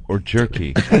herky or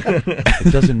jerky.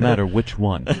 It doesn't matter which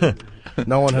one.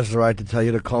 no one has the right to tell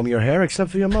you to comb your hair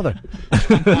except for your mother.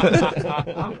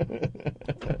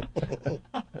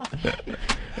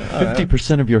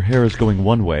 50% of your hair is going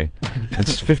one way, and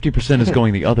 50% is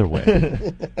going the other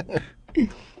way.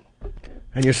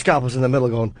 And your scalp is in the middle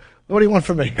going, what do you want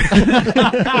from me?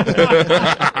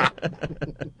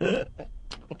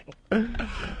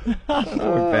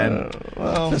 Ben.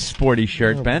 It's a sporty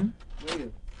shirt, Ben.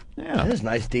 Yeah. That is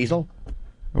nice, Diesel.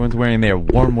 Everyone's wearing their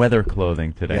warm weather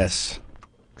clothing today. Yes.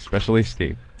 Especially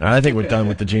Steve. I think we're done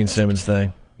with the Gene Simmons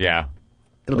thing. Yeah.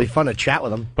 It'll be fun to chat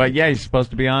with him. But yeah, he's supposed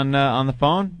to be on the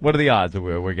phone. What are the odds that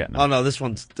we're getting him? Oh no, this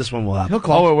one will happen. He'll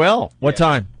call. Oh, it will. What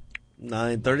time?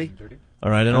 9:30. All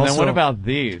right, and And also then what about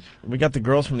these? we got the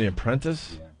girls from The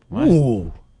Apprentice,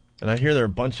 Ooh. and I hear they're a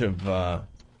bunch of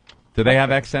Do they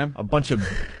have XM?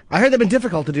 I heard they've been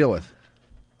difficult to deal with.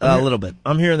 A little bit.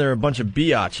 I'm hearing they're a bunch of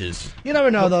biatches. You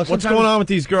never know, though. What's Sometimes- going on with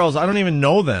these girls? I don't even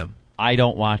know them. I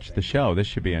don't watch the show. This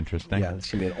should be interesting. Yeah, this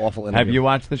should be an awful interview. Have you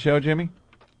watched the show, Jimmy?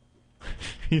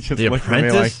 He just The looked at me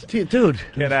Apprentice? like, Dude,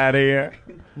 get out of here.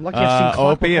 I'm lucky I've seen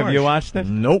Clockwork Opie, have you Orange. watched it?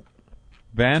 Nope.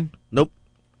 Ben? Nope.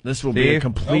 This will be a Steve?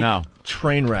 complete No.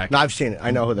 train wreck. No, I've seen it.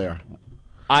 I know who they are.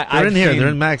 They're in here. They're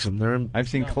in Maxim. They're in. I've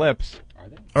seen clips.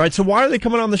 All right, so why are they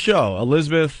coming on the show?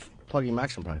 Elizabeth, Plugging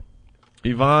Maxim, probably.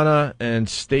 Ivana, and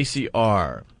Stacey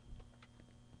R.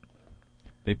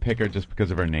 They pick her just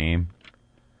because of her name.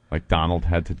 Like Donald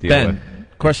had to deal Ben,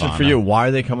 with. question for Ivana. you. Why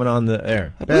are they coming on the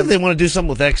air? I believe they want to do something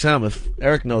with XM. If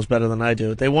Eric knows better than I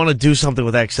do, they want to do something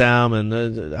with XM,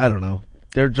 and I don't know.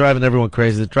 They're driving everyone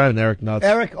crazy. They're driving Eric nuts.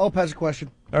 Eric, Ope has a question.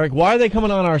 Eric, why are they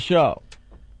coming on our show?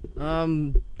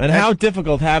 And how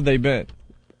difficult have they been?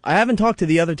 I haven't talked to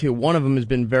the other two. One of them has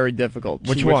been very difficult.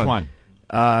 Which one?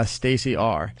 Stacey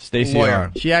R. Stacey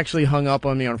R. She actually hung up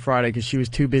on me on Friday because she was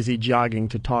too busy jogging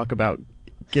to talk about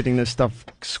getting this stuff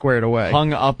squared away.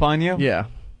 Hung up on you? Yeah.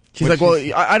 She's What'd like,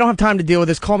 she well, I don't have time to deal with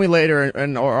this. Call me later,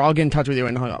 or I'll get in touch with you,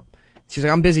 and hung up. She's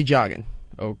like, I'm busy jogging.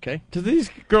 Okay. Do these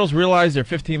girls realize their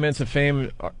 15 minutes of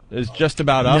fame is just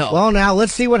about up? No. Well, now,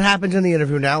 let's see what happens in the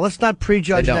interview now. Let's not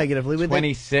prejudge They don't. negatively. We think-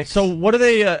 26. So what do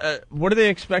they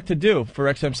expect to do for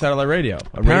XM Satellite Radio?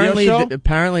 A Apparently, radio show?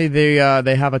 apparently they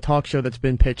have a talk show that's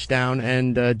been pitched down,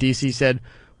 and DC said,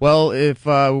 well, if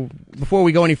before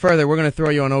we go any further, we're going to throw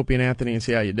you on Opie and Anthony and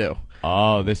see how you do.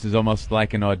 Oh, this is almost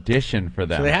like an audition for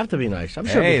them. So they have to be nice. I'm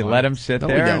sure. Hey, it'll be let fine. them sit No,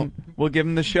 we there, don't. and we'll give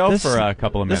them the show This- for a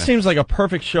couple of This minutes. seems like a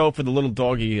perfect show for the little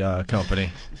doggy company.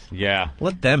 Yeah.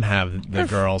 Let them have the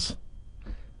girls.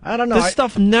 I don't know. This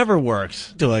stuff never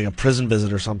works. Do like a prison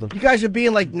visit or something. You guys are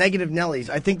being like negative Nellies.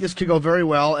 I think this could go very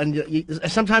well, and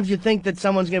sometimes you think that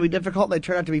someone's going to be difficult, and they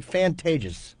turn out to be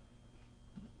fantastious.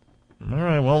 All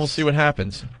right, well, we'll see what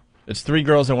happens. It's three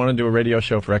girls that want to do a radio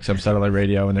show for XM Satellite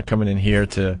Radio, and they're coming in here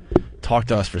to talk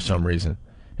to us for some reason.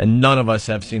 And none of us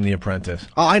have seen The Apprentice.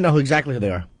 Oh, I know exactly who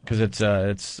they are. Because it's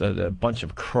a bunch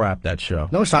of crap, that show.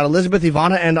 No, it's not. Elizabeth,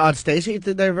 Ivana, and Stacey,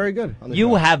 they're very good. On the You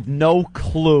show. have no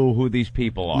clue who these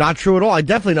people are. Not true at all. I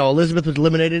definitely know. Elizabeth was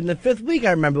eliminated in the 5th week,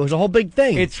 I remember. It was a whole big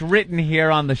thing. It's written here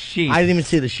on the sheet. I didn't even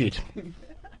see the sheet.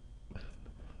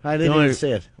 I didn't even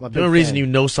see it. I'm a The big only reason fan. you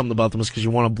know something about them is because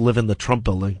you want to live in the Trump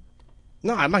building.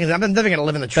 No, I'm never going to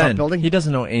live in the Trump Ben, building. he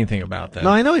doesn't know anything about that. No,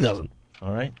 I know he doesn't.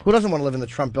 All right? Who doesn't want to live in the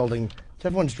Trump building? It's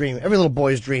everyone's dream. Every little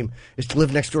boy's dream is to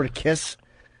live next door to Kiss.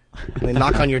 And they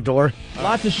knock on your door.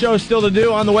 Lots of shows still to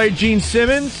do. On the way, Gene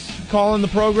Simmons calling the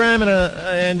program,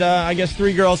 and I guess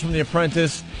three girls from The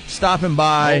Apprentice stopping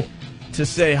by to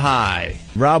say hi.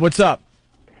 Rob, what's up?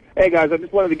 Hey, guys, I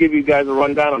just wanted to give you guys a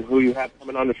rundown on who you have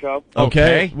coming on the show.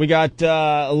 Okay. We got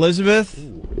Elizabeth,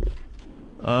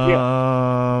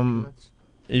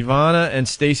 Ivana, and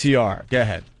Stacey R. Go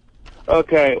ahead.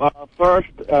 Okay, first,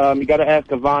 you got to ask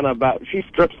Ivana about. She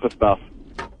strips the stuff.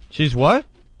 She's what?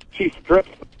 She strips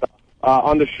the stuff.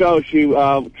 On the show, she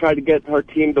tried to get her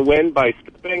team to win by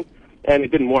stripping, and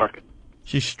it didn't work.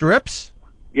 She strips?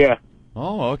 Yeah.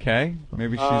 Oh, okay.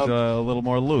 Maybe she's a little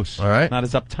more loose. All right. Not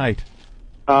as uptight.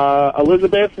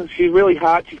 Elizabeth, she's really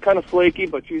hot. She's kind of flaky,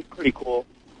 but she's pretty cool.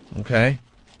 Okay.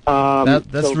 That's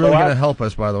so really go going to out- help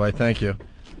us, by the way. Thank you.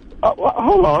 Well,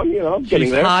 hold on, I'm getting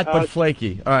She's there. hot but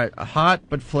flaky. All right. Hot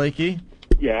but flaky.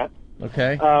 Yeah.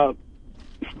 Okay.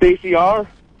 Stacey R.,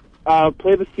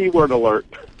 play the C word alert.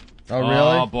 Oh, really?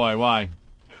 Oh, boy, why?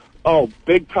 Oh,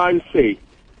 big time C.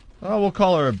 Oh, we'll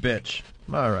call her a bitch.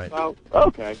 All right. Well,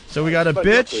 okay. So we got a But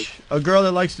bitch, a girl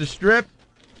that likes to strip,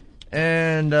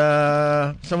 and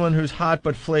someone who's hot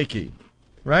but flaky,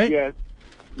 right? Yes.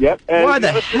 Yep. And Why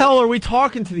the hell are we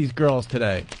talking to these girls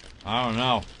today? I don't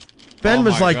know. Ben Oh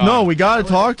was my like, God. no, we got to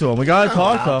talk to him. We got to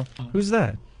talk to him. Who's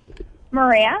that?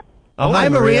 Maria. Oh, Hi,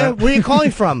 Maria. Where are you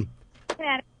calling from?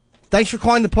 Connecticut. Thanks for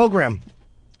calling the program.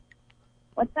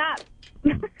 What's up?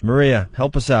 Maria,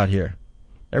 help us out here.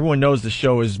 Everyone knows the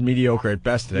show is mediocre at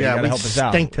best today. Yeah, you got to we help us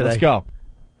out. stink today. Let's go.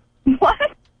 What?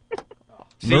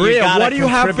 See, you Maria, gotta what do you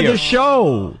have for contribute. the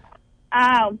show?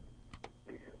 Oh.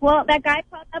 Well, that guy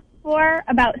called up before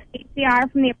about Stacey R.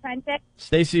 from The Apprentice.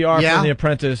 Stacey R. Yeah? from The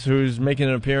Apprentice, who's making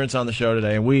an appearance on the show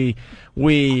today, and we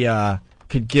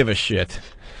could give a shit.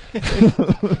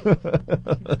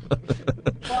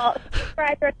 Well, he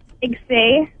described her as a big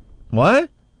C. What?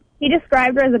 He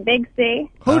described her as a big C.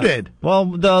 Who did? Well,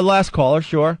 the last caller,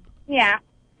 sure. Yeah.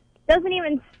 Doesn't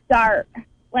even start.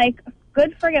 Like,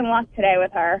 good friggin' luck today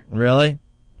with her. Really?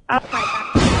 Oh, my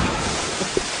God.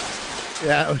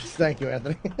 Yeah, thank you,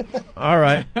 Anthony. All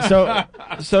right. So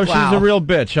Wow. she's a real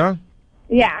bitch, huh?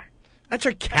 Yeah. That's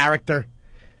her character.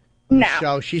 No.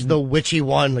 So she's the witchy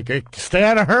one. Like, stay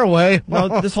out of her way.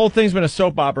 Well, this whole thing's been a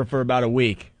soap opera for about a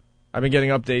week. I've been getting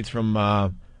updates from,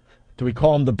 do we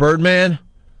call him the Birdman?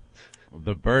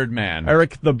 The Birdman.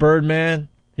 Eric the Birdman.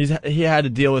 He had to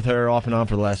deal with her off and on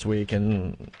for the last week,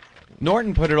 and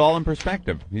Norton put it all in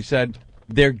perspective. He said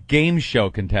they're game show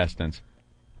contestants.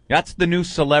 That's the new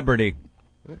celebrity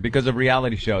because of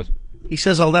reality shows. He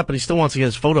says all that, but he still wants to get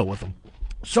his photo with him.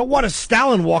 So what, if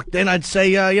Stalin walked in, I'd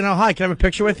say, hi, can I have a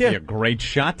picture with you? Be a great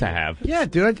shot to have. Yeah,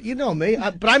 dude, you know me.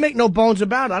 But I make no bones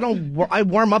about it. I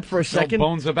warm up for a second. No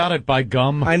bones about it, by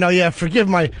gum. I know, yeah,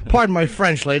 pardon my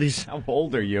French, ladies. How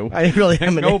old are you? I really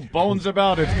am. No bones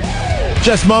about it.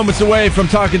 just moments away from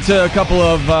talking to a couple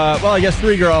of, I guess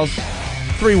 3 girls,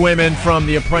 3 women from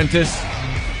The Apprentice.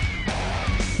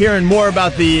 Hearing more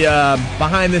about the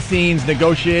behind-the-scenes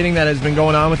negotiating that has been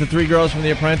going on with the 3 girls from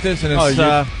The Apprentice, and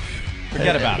it's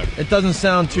forget about it. It doesn't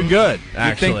sound too good.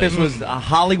 Actually, You think this was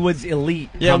Hollywood's elite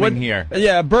coming here?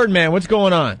 Yeah, Birdman, what's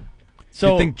going on?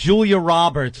 So you think Julia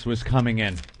Roberts was coming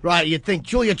in? Right, you'd think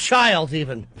Julia Childs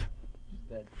even.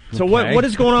 So Okay. what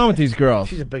is going on with these girls?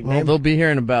 She's a big Well, name. they'll be here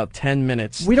in about 10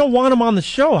 minutes. We don't want them on the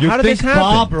show. You How did think this happen?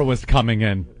 Barbara was coming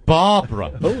in?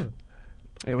 Barbara.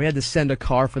 Yeah, we had to send a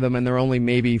car for them, and they're only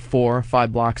maybe 4 or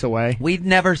 5 blocks away. We'd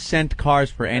never sent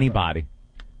cars for anybody.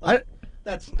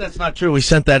 That's not true. We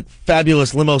sent that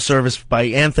fabulous limo service by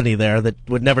Anthony there that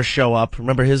would never show up.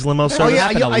 Remember his limo service? yeah,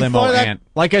 Happened to I limo thought of that. ant.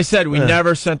 Like I said, we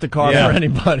never sent the car Yeah. for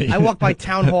anybody. I walked by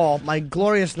Town Hall, my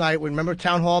glorious night. Remember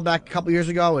Town Hall back a couple years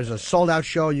ago? It was a sold-out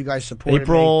show. You guys supported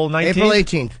April me. 19th? April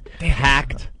 18th. They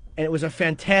hacked. And it was a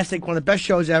fantastic, one of the best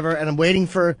shows ever. And I'm waiting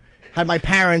had my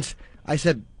parents. I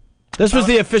said, This was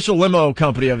the official limo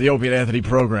company of the Opie and Anthony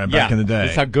program back in the day.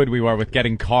 That's how good we were with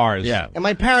getting cars. Yeah. and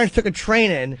my parents took a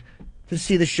train in to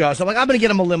see the show. So I'm like, I'm going to get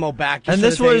them a limo back. just And so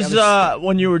this that they- was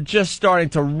when you were just starting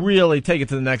to really take it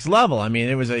to the next level. I mean,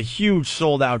 it was a huge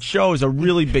sold-out show. It was a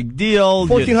really big deal.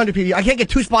 1,400 people. I can't get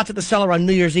 2 spots at the cellar on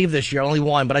New Year's Eve this year. Only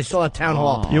 1, but I still at Town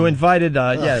Hall. You invited,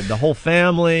 the whole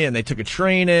family, and they took a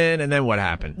train in, and then what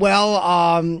happened? Well,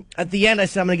 at the end, I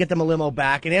said I'm going to get them a limo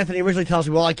back, and Anthony originally tells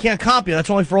me, "Well, I can't comp you. That's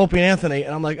only for Opie and Anthony."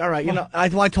 And I'm like, "All right, I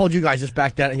told you guys this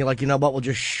back then," and you're like, "You know what? We'll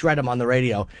just shred them on the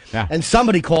radio." Yeah. And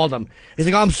somebody called him. He's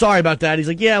like, "Oh, I'm sorry about that." He's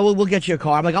like, "Yeah, we'll get you a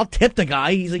car." I'm like, "I'll tip the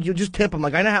guy." He's like, "You just tip him."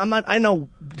 Like, I know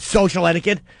social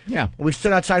etiquette. Yeah. We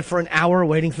stood outside for an hour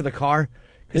waiting for the car.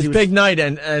 'Cause His he was- big night,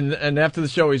 and after the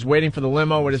show, he's waiting for the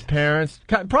limo with his parents,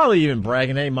 probably even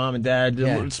bragging, "Hey, Mom and Dad,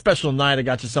 Yeah. special night, I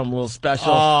got you something a little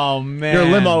special. Oh, man. Your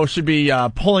limo should be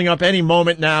pulling up any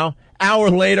moment now."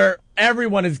 Hour later,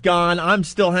 everyone is gone. I'm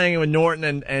still hanging with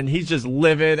Norton, and he's just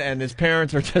livid, and his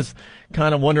parents are just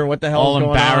kind of wondering what the hell's All going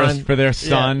on. embarrassed for their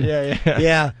son. Yeah.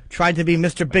 Yeah, tried to be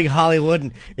Mr. Big Hollywood,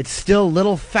 and it's still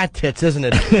little fat tits, isn't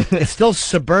it? It's still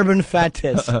suburban fat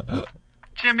tits.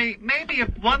 Jimmy, maybe if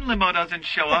one limo doesn't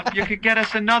show up, you could get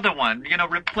us another one. You know,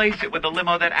 replace it with a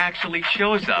limo that actually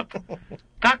shows up.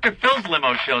 Dr. Phil's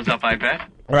limo shows up, I bet.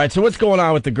 All right, so what's going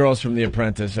on with the girls from The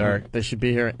Apprentice, Eric? They should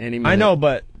be here any minute. I know,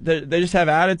 but they just have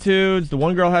attitudes. The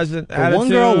one girl has an The attitude. one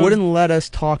girl wouldn't let us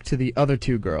talk to the other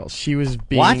 2 girls. She was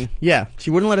being... What? Yeah,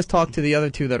 she wouldn't let us talk to the other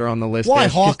 2 that are on the list. Why, there.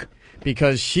 Hawk?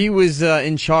 Because she was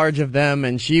in charge of them,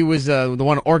 and she was the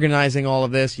one organizing all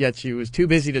of this, yet she was too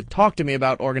busy to talk to me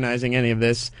about organizing any of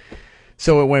this.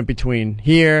 So it went between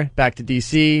here, back to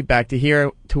D.C., back to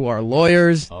here, to our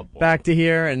lawyers, back to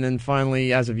here, and then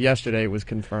finally, as of yesterday, it was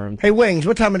confirmed. Hey, Wings,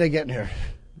 what time are they getting here?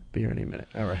 Be here any minute.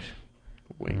 All right.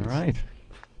 Wings. All right.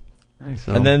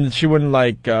 So. And then she wouldn't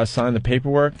sign the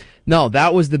paperwork? No,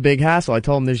 that was the big hassle. I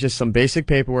told him there's just some basic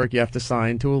paperwork you have to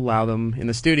sign to allow them in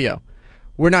the studio.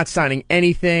 We're not signing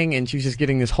anything, and she was just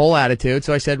getting this whole attitude.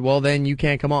 So I said, well, then you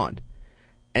can't come on.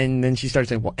 And then she started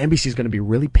saying, well, NBC's going to be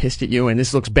really pissed at you, and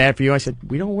this looks bad for you. I said,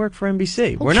 we don't work for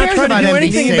NBC. We're not trying to do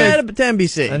anything bad to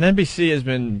NBC. And NBC has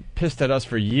been pissed at us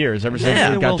for years, ever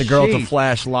since we got the girl to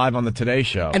flash live on the Today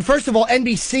Show. And first of all,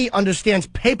 NBC understands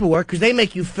paperwork because they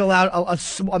make you fill out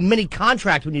a mini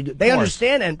contract when you do. They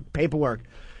understand paperwork.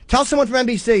 Tell someone from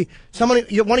NBC,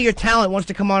 one of your talent wants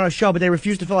to come on our show, but they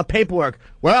refuse to fill out paperwork.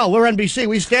 Well, we're NBC.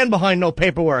 We stand behind no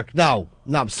paperwork. No,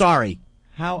 I'm sorry.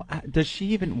 How does she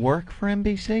even work for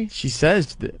NBC? She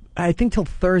says, I think till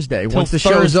Thursday. Once the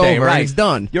show's over, and it's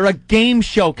done. You're a game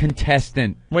show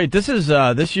contestant. Wait, this is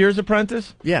this year's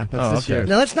Apprentice? Yeah, that's this year.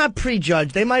 Now let's not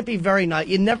prejudge. They might be very nice.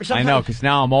 I know, because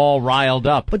now I'm all riled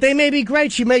up. But they may be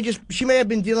great. She may have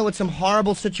been dealing with some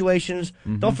horrible situations.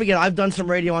 Don't forget, I've done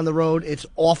some radio on the road. It's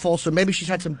awful. So maybe she's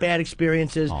had some bad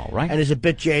experiences. All right. And is a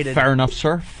bit jaded. Fair enough,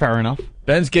 sir. Fair enough.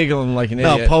 Ben's giggling like an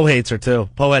idiot. No, Poe hates her too.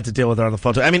 Poe had to deal with her on the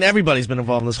phone too. I mean, everybody's been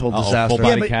involved in this whole disaster. Full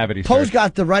body cavity. Poe's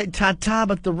got the right ta-ta,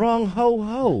 but the wrong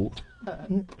ho-ho.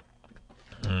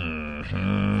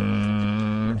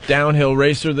 Downhill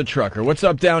Racer the trucker. What's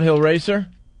up, Downhill Racer?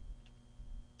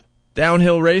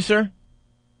 Downhill Racer?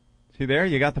 See there?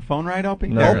 You got the phone right, Opie?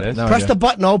 Nope. There it is. Press the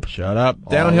button, Opie. Shut up.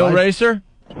 Downhill Racer?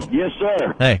 Yes,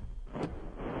 sir. Hey.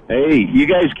 Hey, you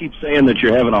guys keep saying that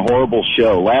you're having a horrible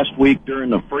show. Last week during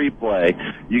the free play,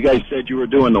 you guys said you were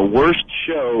doing the worst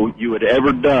show you had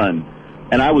ever done.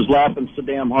 And I was laughing so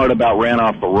damn hard about Ran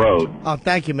Off the Road. Oh,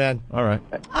 thank you, man. All right.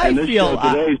 This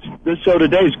show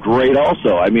today's great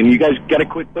also. I mean, you guys got to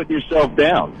quit putting yourself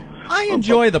down. I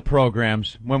enjoy the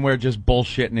programs when we're just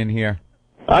bullshitting in here.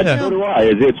 So do I.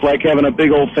 It's like having a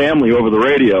big old family over the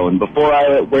radio. And before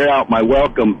I wear out my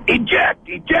welcome, eject,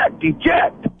 eject,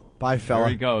 eject. Bye, fella. There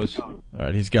he goes. All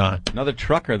right, he's gone. Another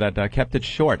trucker that kept it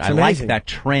short. I amazing. like that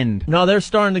trend. No, they're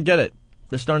starting to get it.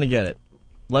 They're starting to get it.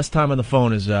 Less time on the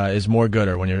phone is more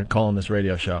gooder when you're calling this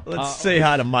radio show. Let's say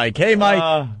hi to Mike. Hey,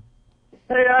 Mike.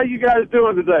 Hey, how you guys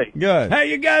doing today? Good. How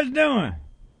you guys doing?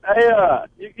 Hey,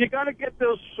 you got to get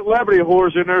those celebrity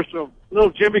whores in there so little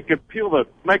Jimmy can peel the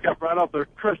makeup right off their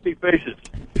crusty faces.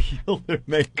 Peel their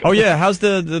makeup. Oh, yeah. How's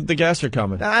the gasser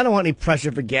coming? I don't want any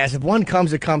pressure for gas. If one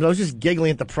comes, it comes. I was just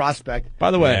giggling at the prospect.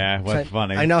 By the way, yeah, what's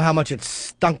funny? I know how much it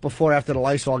stunk before after the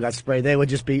Lysol got sprayed. They would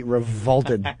just be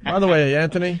revolted. By the way,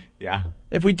 Anthony. Yeah.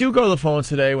 If we do go to the phones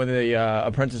today when the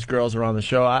Apprentice girls are on the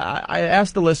show, I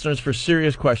ask the listeners for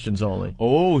serious questions only.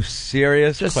 Oh,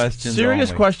 serious Just questions serious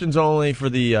only. questions only for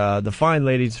the fine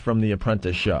ladies from the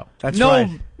Apprentice show. That's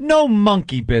right. No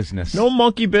monkey business. No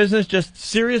monkey business, just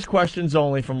serious questions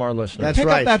only from our listeners. That's Pick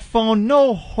right. up that phone,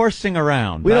 no horsing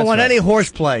around. We don't want any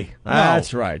horseplay.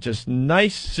 That's right. Just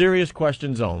nice, serious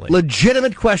questions only.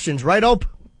 Legitimate questions, right, Ope?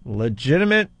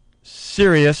 Legitimate,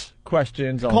 serious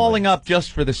questions only. Calling up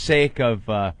just for the sake of,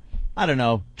 I don't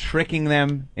know, tricking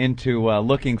them into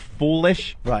looking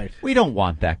foolish. Right. We don't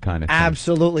want that kind of thing.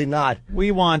 Absolutely not.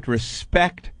 We want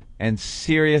respect and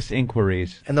serious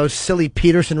inquiries. And those silly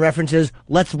Peterson references,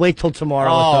 let's wait till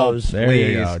tomorrow with those. There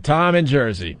you go. Tom in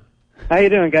Jersey. How you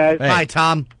doing, guys? Hey. Hi,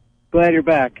 Tom. Glad you're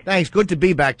back. Thanks. Good to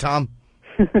be back, Tom.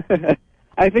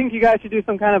 I think you guys should do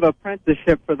some kind of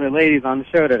apprenticeship for the ladies on the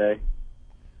show today.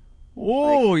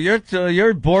 Ooh,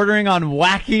 you're bordering on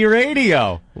wacky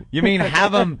radio. You mean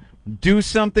have them do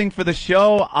something for the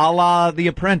show a la The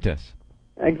Apprentice?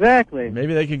 Exactly.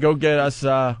 Maybe they could go get us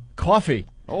coffee.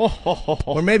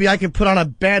 Or maybe I could put on a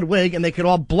bad wig and they could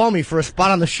all blow me for a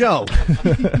spot on the show.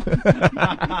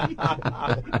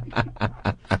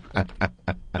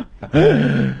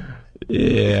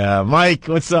 Yeah, Mike,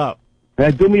 what's up?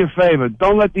 Hey, do me a favor.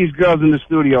 Don't let these girls in the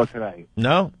studio today.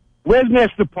 No? Where's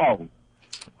Mr. Poe?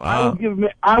 I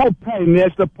will pay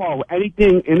Mr. Poe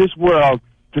anything in this world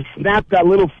to snap that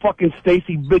little fucking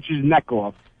Stacy bitch's neck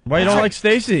off. Why you don't like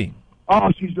Stacy?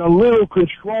 Oh, she's a little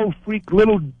control freak,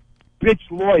 little bitch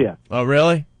lawyer. Oh,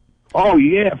 really? Oh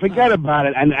yeah, forget about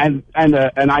it. And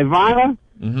Ivana,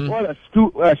 what a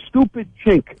stupid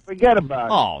chink. Forget about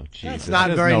it. Oh, Jesus. That's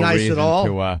not very nice at all.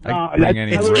 It's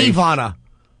Ivana.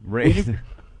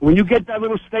 When you get that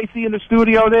little Stacy in the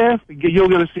studio there, you're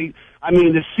going to see, I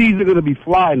mean, the seeds are going to be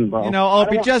flying, bro. You know,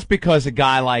 Opie, just because a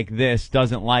guy like this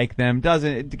doesn't like them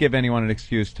doesn't give anyone an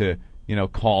excuse to,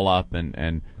 call up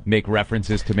and make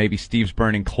references to maybe Steve's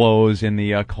burning clothes in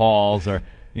the calls or,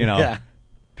 Yeah.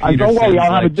 Don't worry,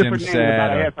 I'll have a like different Jim name in about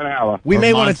said, a half an hour. We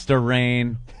may want Monster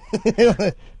Rain.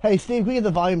 Hey, Steve, can we get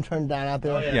the volume turned down out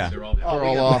there? Yeah. They're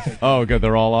all off. Oh, good.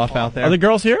 They're all off out there? Are the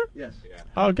girls here? Yes.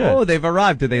 Oh, good. Oh, they've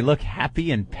arrived. Do they look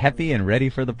happy and peppy and ready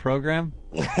for the program?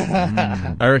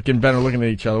 Eric and Ben are looking at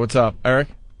each other. What's up, Eric?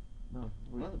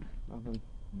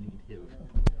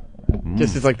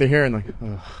 Just it's like they're hearing like,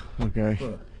 oh, okay.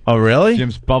 Oh, really?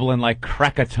 Jim's bubbling like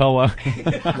Krakatoa.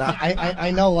 Nah,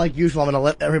 I know, like usual, I'm going to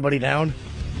let everybody down.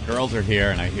 Girls are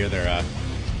here, and I hear they're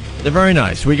very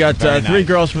nice. We got Very three nice.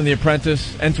 girls from The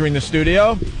Apprentice entering the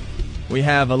studio. We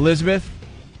have Elizabeth,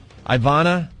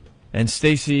 Ivana, and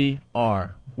Stacy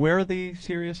R. Where are the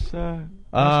serious questions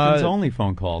Uh, only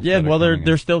phone calls? Yeah, that are well, coming in?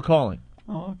 they're still calling.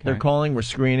 Oh, okay. They're calling. We're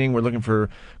screening. We're looking for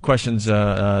questions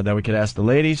that we could ask the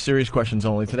ladies. Serious questions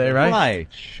only today, right? Right,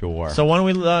 sure. So why don't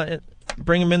we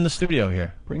bring them in the studio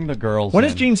here? Bring the girls When in.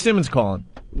 is Gene Simmons calling?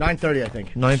 9:30, I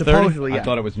think. 9:30? Supposedly, yeah. I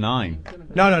thought it was 9.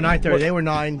 No, 9:30. They were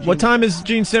 9. What time is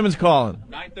Gene Simmons calling?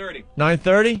 9:30.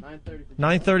 9:30?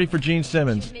 9:30 for Gene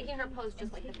Simmons. Making her pose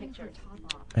just like the picture.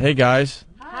 Hey, guys.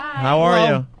 Hi. How are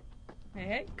you?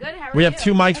 Hey. Good. How are We you? have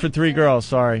 2 mics for 3 girls.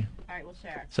 Sorry. All right, we'll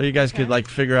share. So you guys could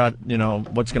figure out,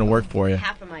 what's going to work for you.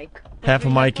 Half a mic. Half a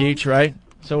mic each, right?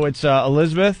 So it's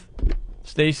Elizabeth,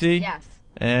 Stacy, Yes.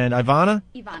 and Ivana?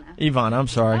 Ivana. Ivana, I'm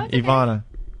sorry. Oh, it's okay. Ivana.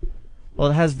 Well,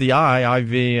 it has the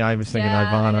IV. I was thinking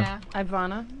Ivana.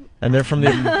 Ivana. And they're from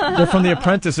the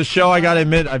Apprentice, a show I got to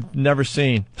admit I've never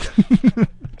seen.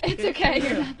 It's okay.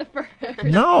 You're not the first.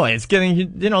 No, it's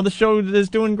getting, the show is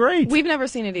doing great. We've never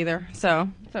seen it either, so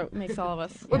it makes all of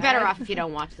us. We're better off if you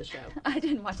don't watch the show. I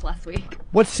didn't watch last week.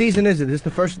 What season is it? Is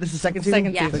this the second season?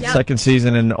 Second season. Yeah. Second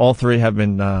season, and all 3 have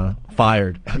been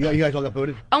fired. You guys all got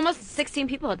booted? Almost 16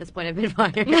 people at this point have been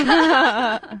fired.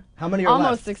 How many are Almost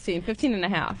left? 16, 15 and a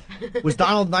half. Was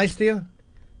Donald nice to you?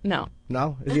 No.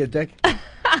 No? Is he a dick?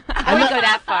 I wouldn't go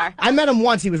that far. I met him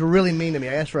once. He was really mean to me.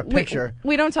 I asked for a picture.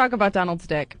 We don't talk about Donald's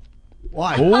dick.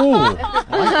 Why? Ooh. Wow.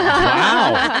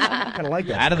 I kind of like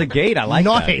that. Out of the gate, I like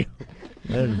Naughty.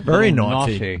 They're very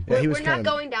naughty. Yeah, he was We're kind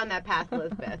not of. going down that path,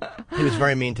 Elizabeth. He was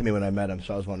very mean to me when I met him,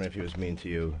 so I was wondering if he was mean to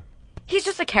you. He's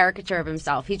just a caricature of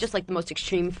himself. He's just like the most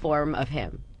extreme form of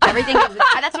him. Everything is,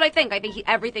 that's what I think. I think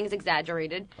everything's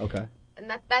exaggerated. Okay. And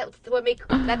that's what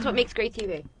makes great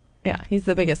TV. Yeah, he's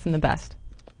the biggest and the best.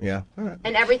 Yeah. All right.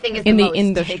 And everything is In the most.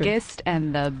 industry. Biggest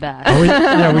and the best.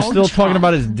 Are we still talking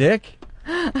about his dick?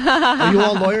 Are you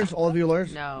all lawyers? All of you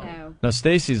lawyers? No. No,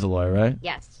 Stacy's a lawyer, right?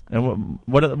 Yes. And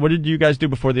what did you guys do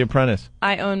before The Apprentice?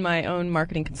 I own my own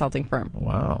marketing consulting firm.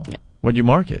 Wow. What'd you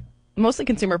market? Mostly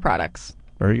consumer products.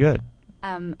 Very good.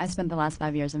 I spent the last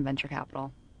 5 years in venture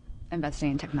capital,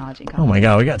 investing in technology Oh companies. my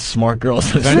God, we got smart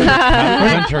girls. Venture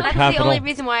That's the capital. only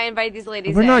reason why I invited these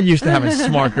ladies We're in. not used to having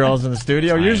smart girls in the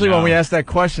studio. Usually when know. we ask that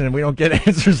question, we don't get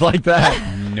answers like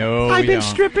that. No, I've we been don't.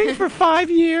 stripping for 5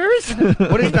 years.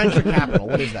 What is venture capital?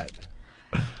 What is that?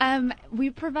 We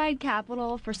provide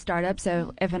capital for startups.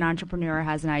 So if an entrepreneur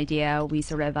has an idea, we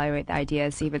sort of evaluate the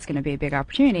idea, see if it's going to be a big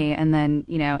opportunity, and then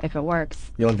if it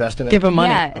works, You'll invest in it? Give him money.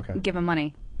 yeah, Okay. give them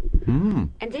money.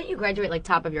 And didn't you graduate like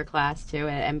top of your class too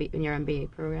in your MBA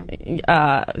program?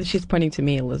 She's pointing to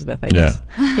me, Elizabeth, I guess.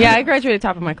 Yeah, I graduated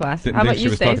top of my class. Didn't How think about she you,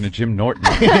 was Stace? talking to Jim Norton.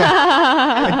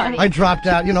 I dropped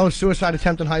out. Suicide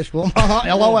attempt in high school.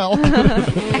 LOL.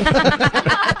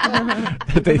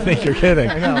 They think you're kidding.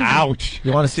 I know. Ouch.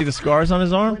 You want to see the scars on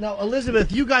his arm? Now,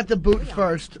 Elizabeth, you got the boot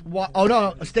first. Oh,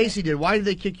 no, Stacy did. Why did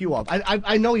they kick you off?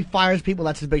 I know he fires people.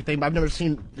 That's his big thing, but I've never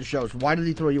seen the shows. Why did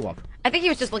he throw you off? I think he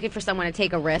was just looking for someone to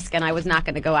take a risk, and I was not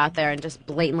going to go out there and just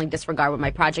blatantly disregard what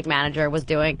my project manager was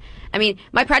doing. I mean,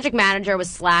 my project manager was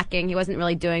slacking. He wasn't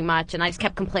really doing much, and I just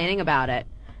kept complaining about it.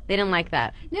 They didn't like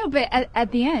that. No, but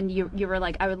at the end, you were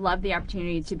like, I would love the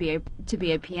opportunity to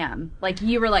be a PM. Like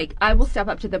you were like, I will step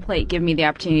up to the plate. Give me the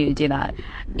opportunity to do that.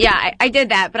 Yeah, I did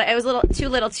that, but it was a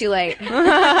little too late.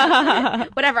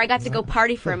 Whatever, I got to go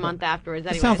party for a month afterwards. It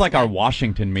Anyway, sounds like our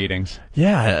Washington meetings.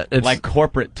 Yeah, it's Like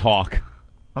corporate talk.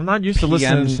 I'm not used to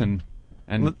PMs listening.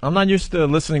 and I'm not used to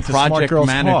listening to smart project girls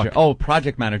manager. talk. Oh,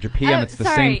 project manager. PM. It's the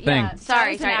same thing.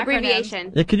 Sorry, It's an acronym.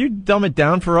 abbreviation. Yeah, could you dumb it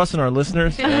down for us and our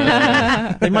listeners?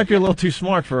 They might be a little too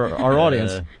smart for our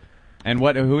audience. And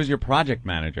who is your project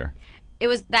manager? It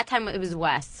was that time. It was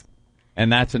Wes. And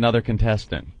that's another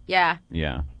contestant. Yeah.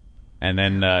 Yeah. And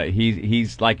then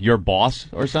he's like your boss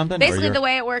or something? Basically, the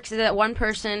way it works is that one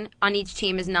person on each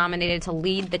team is nominated to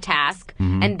lead the task,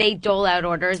 Mhm. and they dole out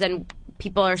orders, and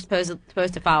people are supposed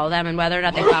to follow them, and whether or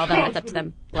not they follow them, it's up to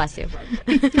them. Bless you.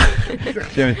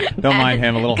 Jimmy, don't mind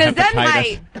him, a little Because then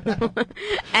hepatitis.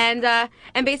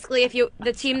 and basically, if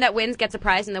the team that wins gets a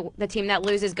prize, and the team that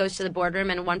loses goes to the boardroom,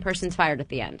 and one person's fired at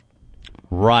the end.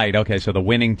 Right, okay, so the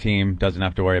winning team doesn't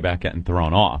have to worry about getting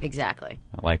thrown off. Exactly.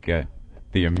 Like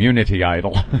the immunity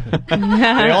idol.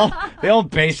 they all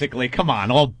basically, come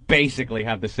on, all basically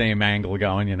have the same angle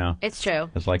going, you know. It's true.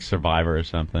 It's like Survivor or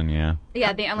something, yeah.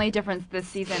 Yeah, the only difference this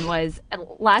season was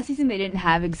last season they didn't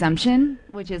have exemption,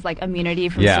 which is like immunity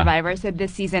from Survivor. So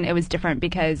this season it was different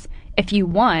because if you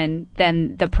won,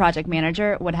 then the project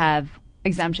manager would have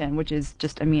exemption, which is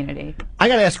just immunity. I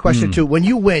got to ask a question, too. When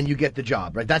you win, you get the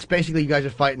job, right? That's basically you guys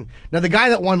are fighting. Now, the guy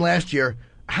that won last year,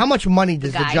 how much money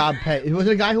does the job pay? Was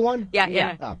it a guy who won?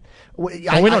 Yeah. Oh. We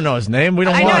don't know his name. We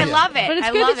don't I know, want I it. love it. But it's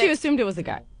I good love that you assumed it was a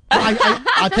guy.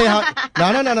 I'll tell you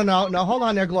how. No. Hold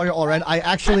on there, Gloria Allred.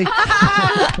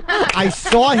 I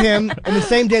saw him, and the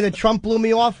same day that Trump blew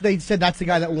me off, they said that's the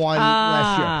guy that won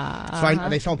last year. So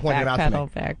they someone pointed it out to me.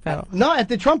 Backpedal. No, at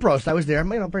the Trump roast, I was there.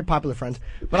 Very popular friends.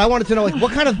 But I wanted to know, like,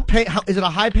 what kind of pay? Is it a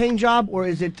high-paying job, or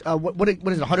is it what is it?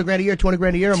 $100,000 a year,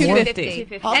 $200,000 a year, or more?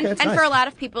 $250. Okay, and that's nice. for a lot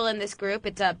of people in this group,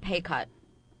 it's a pay cut.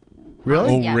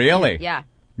 Really? Oh, Yeah. really? Yeah.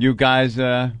 You guys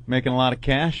making a lot of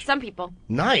cash? Some people.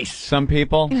 Nice. Some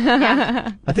people?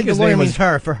 Yeah. I think his the lawyer name was- means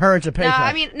her. For her, it's a pay No,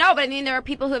 cut. but there are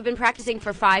people who have been practicing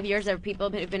for 5 years. There are people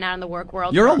who've been out in the work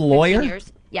world. You're for a lawyer? 15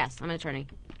 years. Yes, I'm an attorney.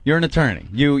 You're an attorney.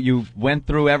 You went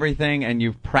through everything and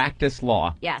you've practiced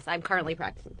law. Yes, I'm currently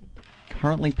practicing.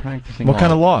 Currently practicing What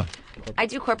kind of law? I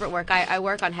do corporate work. I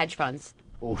work on hedge funds.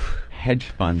 Hedge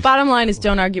funds. Bottom line is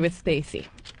don't argue with Stacy.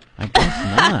 I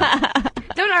guess not.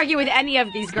 Don't argue with any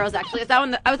of these girls, actually.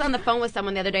 I was on the phone with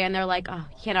someone the other day, and they're like, oh,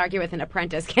 you can't argue with an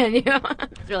apprentice, can you?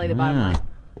 It's really the bottom line.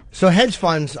 So hedge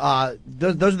funds,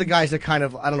 those are the guys that kind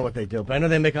of, I don't know what they do, but I know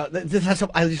they make I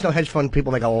just know hedge fund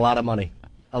people make a lot of money.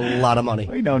 A lot of money.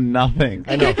 We know nothing.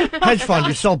 I know. Hedge fund,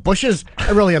 you sell bushes?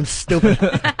 I really am stupid.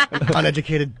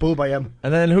 Uneducated boob I am.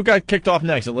 And then who got kicked off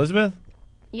next? Elizabeth?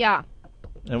 Yeah,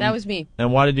 And, that was me.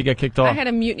 And why did you get kicked off? I had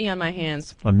a mutiny on my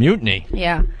hands. A mutiny?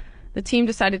 Yeah. The team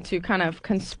decided to kind of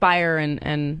conspire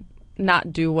and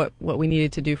not do what we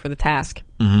needed to do for the task.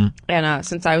 Mm-hmm. And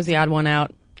since I was the odd one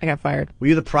out, I got fired. Were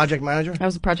you the project manager? I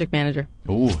was the project manager.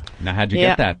 Ooh, now how'd you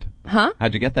Yeah. get that? Huh?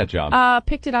 How'd you get that job?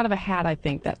 Picked it out of a hat, I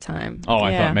think, that time. Oh,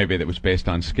 I Yeah. thought maybe that was based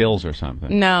on skills or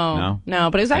something. No,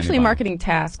 but it was actually a Anybody? marketing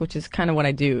task, which is kind of what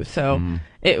I do. So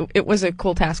it was a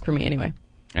cool task for me anyway.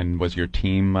 And was your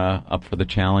team up for the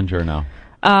challenge or no?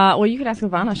 Well, you could ask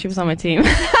Ivana. She was on my team.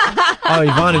 Oh,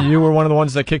 Ivana, you were one of the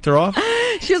ones that kicked her off?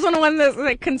 She was one of the ones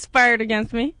that conspired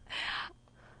against me.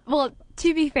 Well,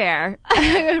 to be fair,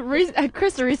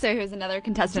 Chris Russo, who's another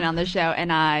contestant on the show,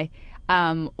 and I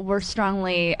were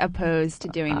strongly opposed to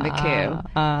doing the coup.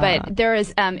 But there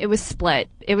is, it was split.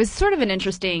 It was sort of an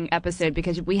interesting episode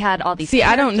because we had all these. See,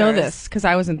 I don't know characters. this because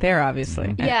I wasn't there,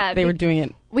 obviously. Yeah, they were doing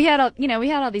it. We had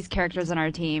all these characters on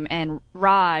our team, and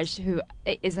Raj, who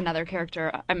is another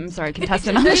character, I'm sorry,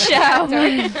 contestant on the show.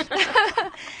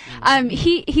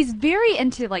 He's very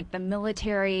into like the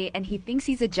military, and he thinks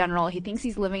he's a general. He thinks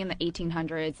he's living in the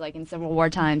 1800s, like in Civil War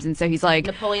times, and so he's like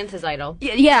Napoleon's his idol.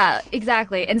 Yeah,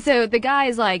 exactly. And so the guy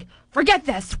is like, forget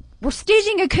this. We're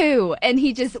staging a coup. And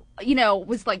he just,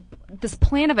 was like, this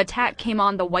plan of attack came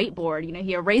on the whiteboard.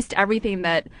 He erased everything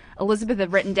that Elizabeth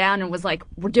had written down and was like,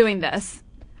 we're doing this.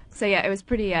 So yeah, it was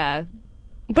pretty, But at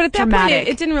that dramatic. point,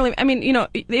 it didn't really. I mean,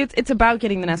 it's about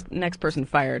getting the next person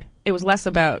fired. It was less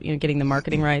about getting the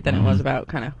marketing right than it was about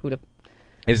kind of who to.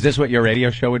 Is this what your radio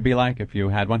show would be like if you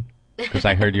had one? Because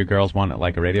I heard you girls want it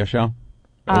like a radio show.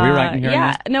 Are we right in hearing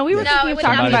Yeah, that? no, we were No, talking it was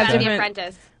about not about The different.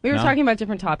 Apprentice. We were No? talking about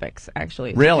different topics,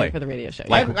 actually. Really? For the radio show.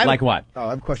 Like, yeah. like what? Oh, I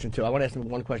have a question, too. I want to ask him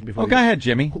one question before. Oh, go ahead,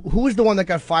 Jimmy. Who was the one that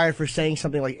got fired for saying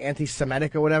something like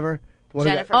anti-Semitic or whatever?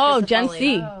 Jennifer Oh, Jen Christopoli.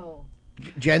 C.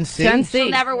 Jen C? Jen C.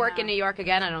 She'll never work in New York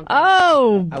again, I don't think.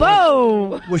 Oh,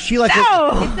 Bo! Was she like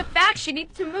It's the fact. She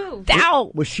needs to move.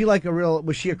 Was she like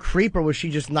was she a creep or was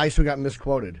she just nice who got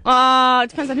misquoted? It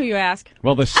depends on who you ask.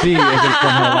 Well, the C isn't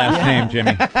from her last name,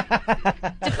 Jimmy.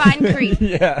 Define creep.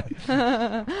 Yeah.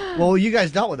 Well, you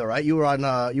guys dealt with her, right? You were on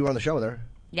the show with her.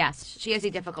 Yes, she is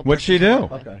a difficult What'd person she to do?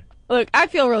 work with. Okay. Look, I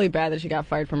feel really bad that she got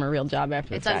fired from her real job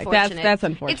after It's the fact. unfortunate. That's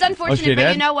unfortunate. It's unfortunate, Oh, she but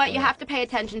did? you know what? You have to pay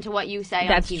attention to what you say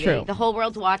That's on TV. true. The whole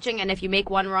world's watching, and if you make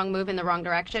one wrong move in the wrong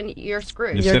direction, you're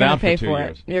screwed. You You're sit gonna out for pay 2 for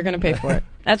years. it. You're going to pay for it.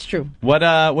 That's true. What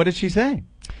did she say?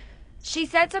 She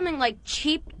said something like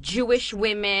cheap Jewish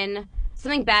women,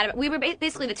 something bad. We were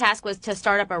basically the task was to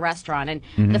start up a restaurant, and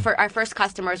our first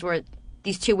customers were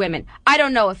these two women. I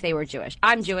don't know if they were Jewish.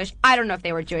 I'm Jewish. I don't know if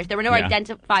they were Jewish. There were no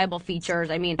identifiable features.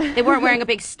 I mean, they weren't wearing a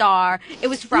big star. It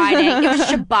was Friday. It was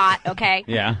Shabbat, okay?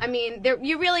 Yeah. I mean,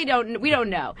 you really don't, we don't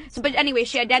know. So, but anyway,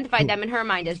 she identified them in her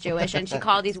mind as Jewish, and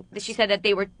she said that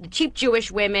they were cheap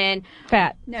Jewish women.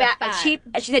 Fat. Cheap,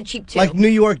 she said cheap too. Like New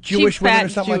York Jewish Cheap, women fat or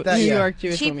something like that? New Yeah. York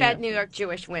Jewish cheap, women. fat New York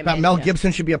Jewish women. That Mel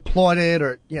Gibson should be applauded,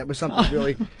 or, yeah, it was something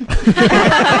really...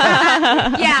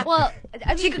 Yeah, well,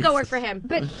 she could go work for him.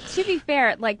 But to be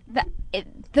fair, like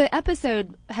the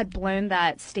episode had blown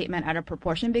that statement out of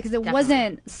proportion because it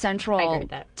wasn't central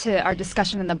to our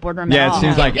discussion in the boardroom. Yeah, at it all.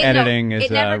 seems like editing it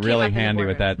is never came really up in the handy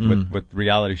with that boardroom. with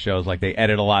reality shows. Like they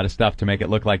edit a lot of stuff to make it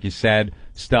look like you said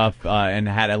stuff and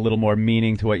had a little more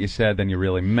meaning to what you said than you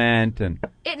really meant. And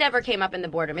It never came up in the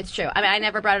boardroom. It's true. I mean, I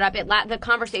never brought it up. The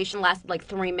conversation lasted like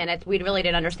 3 minutes. We really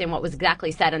didn't understand what was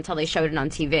exactly said until they showed it on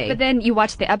TV. But then you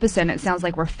watch the episode and it sounds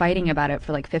like we're fighting about it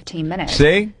for like 15 minutes.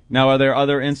 see, now are there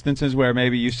other instances where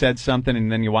maybe you said something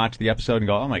and then you watch the episode and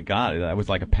go, "Oh my God, that was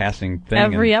like a passing thing."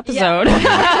 Every episode.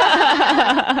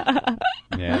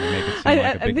 Yeah, they make it seem like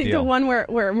a I big think deal. the one where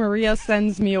Maria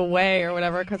sends me away or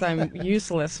whatever because I'm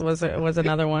useless was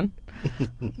another one.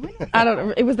 I don't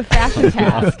know. It was the fashion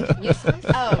task. Useless?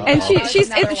 Oh, And she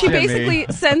Jimmy. basically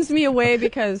sends me away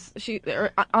because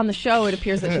on the show it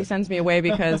appears that she sends me away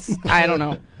because I don't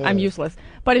know, I'm useless.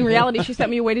 But in reality she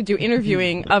sent me away to do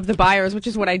interviewing of the buyers, which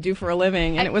is what I do for a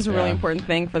living, and it was a really important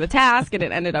thing for the task, and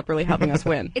it ended up really helping us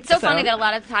win. It's so funny that a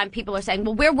lot of the time people are saying,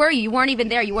 well, where were you? You weren't even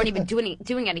there. You weren't even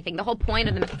doing anything. The whole point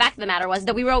of the fact of the matter was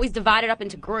that we were always divided up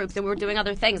into groups and we were doing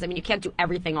other things. I mean, you can't do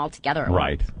everything all together.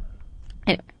 Right.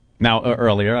 Anyway. Now,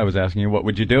 earlier I was asking you what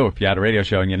would you do if you had a radio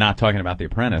show and you're not talking about The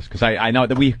Apprentice? Because I know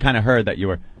that we kind of heard that you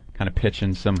were kind of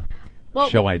pitching some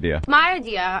show idea. My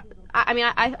idea,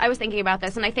 I was thinking about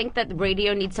this, and I think that the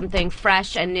radio needs something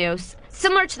fresh and new,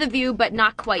 similar to The View, but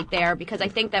not quite there, because I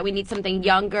think that we need something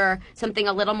younger, something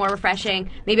a little more refreshing,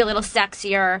 maybe a little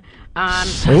sexier.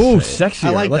 Ooh, sexier.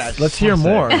 I like that. Let's hear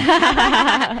more. So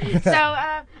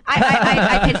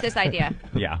I pitched this idea.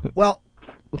 Yeah. Well...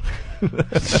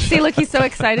 See, look, he's so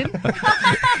excited. He's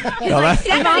like,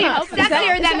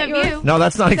 sexier than The View. No,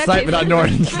 that's not excitement on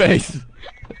Norton's face.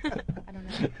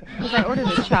 Because I ordered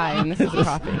a chai and this is a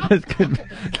coffee. That's good.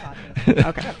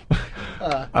 Okay.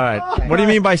 All right. What do you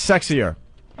mean by sexier?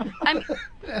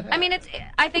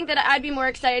 I think that I'd be more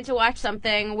excited to watch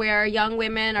something where young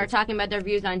women are talking about their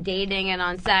views on dating and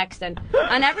on sex and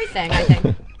on everything, I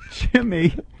think.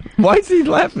 Jimmy. Why is he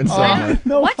laughing so much?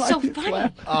 What's so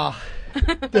funny?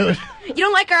 Dude. You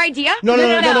don't like our idea? No.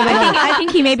 I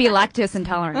think he may be lactose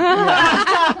intolerant.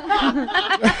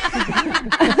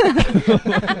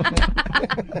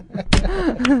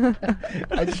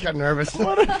 I just got nervous.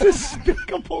 What a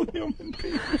despicable human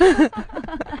being.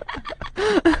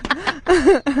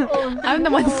 I'm the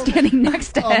one standing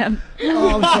next to him.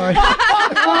 Oh, I'm sorry.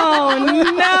 Oh,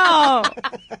 no.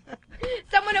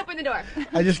 Someone open the door.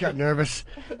 I just got nervous.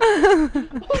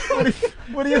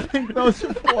 What do you think those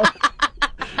are for?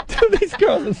 Dude, these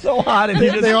girls are so hot, and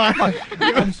They are.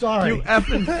 I'm sorry. You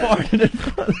effing farted in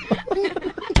front of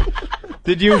them.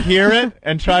 Did you hear it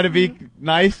and try to be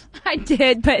nice? I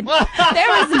did, but there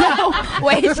was no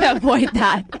way to avoid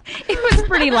that. It was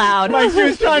pretty loud. Like she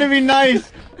was trying to be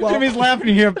nice. Jimmy's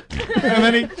laughing here. And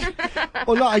then he...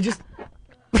 Oh, no, I just...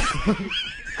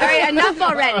 All right, enough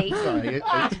already. Sorry.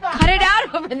 Cut it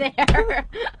out over there.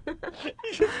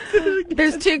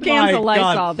 There's 2 cans of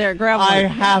Lysol there. Grab one. I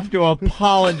have to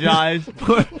apologize.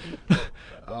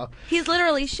 He's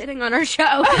literally shitting on our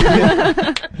show.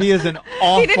 He is an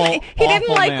awful, He didn't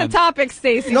awful like man. the topic,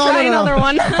 Stacey. No, Try no. another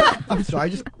one. I'm sorry, I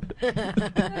just...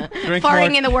 Drink Farting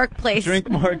more, in the workplace. drink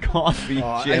more coffee,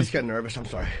 I Jim. just got nervous. I'm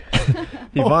sorry.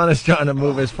 Yvonne is trying to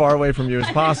move as far away from you as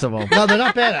possible. No, they're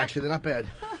not bad, actually. They're not bad.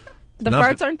 The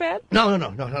farts aren't bad? No,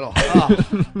 not at all. Oh.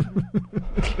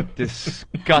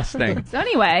 Disgusting. So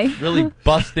anyway. Really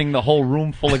busting the whole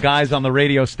room full of guys on the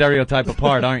radio stereotype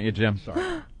apart, aren't you, Jim? Sorry.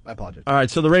 I apologize. All right,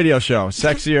 so the radio show.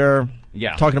 Sexier.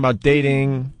 Yeah. Talking about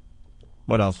dating.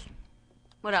 What else?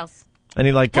 What else?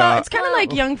 Any, like... Well, it's kind of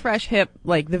like young, fresh, hip,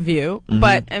 like The View. Mhm.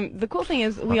 But the cool thing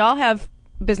is we all have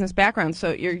business backgrounds,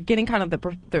 so you're getting kind of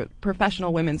the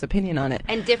professional women's opinion on it.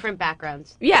 And different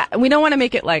backgrounds. Yeah, we don't want to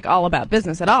make it like all about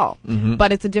business at all, Mhm.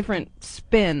 but it's a different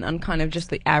spin on kind of just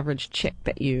the average chick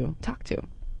that you talk to.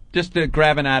 Just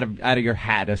grabbing out of your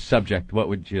hat a subject, what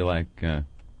would you like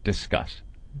discuss?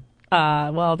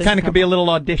 Well, Kind of could be a little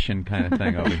audition kind of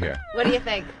thing over here. What do you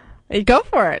think? Hey, go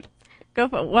for it. Go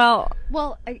for it. Well,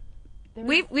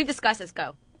 we've discussed this.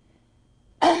 Go.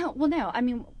 Well, no, I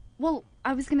mean,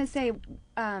 I was going to say,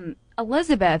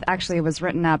 Elizabeth actually was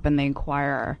written up in the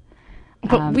Inquirer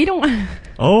But we don't.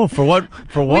 Oh, for what?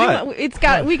 For what?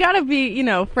 We gotta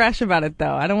be, fresh about it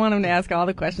though. I don't want him to ask all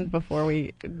the questions before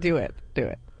we do it.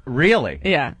 Really?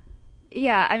 Yeah.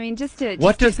 Yeah, I mean,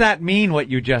 What does that mean? What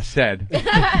you just said?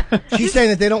 She's saying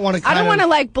that they don't want to. I don't want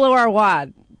to blow our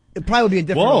wad. It probably would be a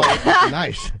different Whoa. audience.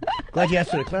 Nice. Glad you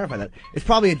asked her to clarify that. It's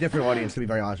probably a different audience, to be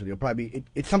very honest with you. It'll probably be,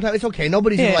 it's sometimes it's okay.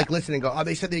 Nobody's gonna listen and go, oh,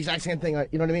 they said the exact same thing. You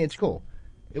know what I mean? It's cool.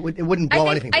 It wouldn't blow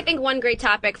anything. I think one great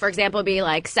topic, for example, would be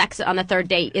like sex on the third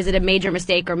date. Is it a major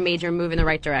mistake or major move in the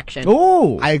right direction?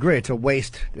 Oh, I agree. It's a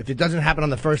waste. If it doesn't happen on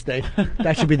the first date,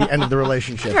 that should be the end of the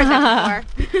relationship. I've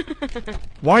heard that before.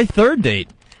 Why third date?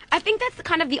 I think that's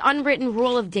kind of the unwritten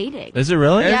rule of dating. Is it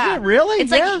really? Yeah. Is it really?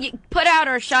 It's like you put out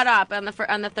or shut up on the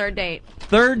third date.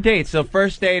 Third date. So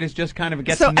first date is just kind of a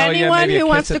get to know you. So anyone maybe a who kiss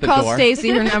wants to at the call door. Stacy,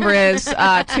 her number is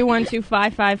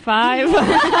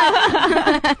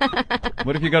 212-555.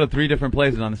 What if you go to 3 different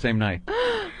places on the same night?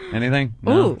 Anything?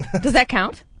 No. Ooh, does that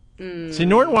count? See,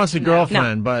 Norton wants a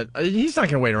girlfriend, but he's not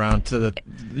going to wait around to the.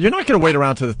 You're not going to wait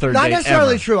around to the third Not date.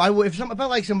 necessarily ever. true. If I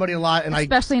like somebody a lot, and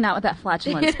Especially not with that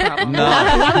flatulence problem. a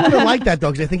lot of women like that though,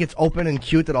 because they think it's open and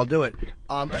cute that I'll do it.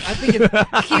 I think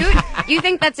it's Cute? You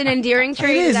think that's an endearing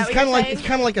trait? It is. That It's what kind of you're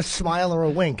like saying? a smile or a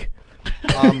wink.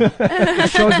 It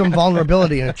shows them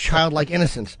vulnerability and a childlike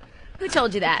innocence. Who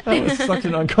told you that? That was such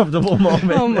an uncomfortable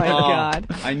moment. Oh my God!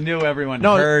 I knew everyone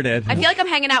heard it. I feel like I'm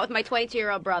hanging out with my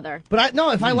 22-year-old brother. But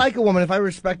if I like a woman, if I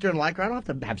respect her and like her, I don't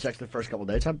have to have sex the first couple of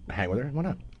dates. I'll hang with her. Why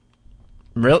not?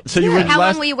 Really? So you would How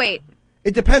long will you wait?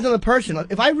 It depends on the person.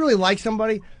 If I really like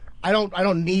somebody, I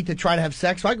don't need to try to have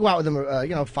sex. So I go out with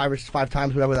them, 5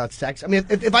 times whatever without sex. I mean,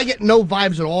 if I get no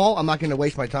vibes at all, I'm not going to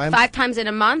waste my time. 5 times in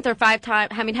a month or 5 times?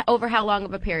 I mean, over how long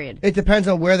of a period? It depends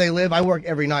on where they live. I work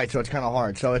every night, so it's kind of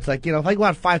hard. So it's like, if I go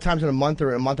out 5 times in a month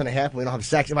or a month and a half and we don't have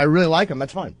sex, if I really like them,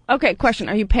 that's fine. Okay, question: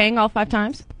 are you paying all 5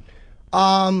 times?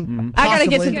 I gotta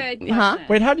get to Good huh?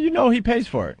 Wait, how do you know he pays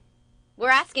for it? We're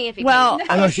asking if he Well, pays.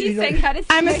 I know she's saying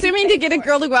I'm assuming to get a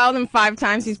girl to go out with him 5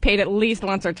 times, he's paid at least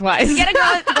once or twice. To get a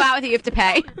girl to go out with you, you have to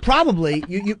pay. Probably.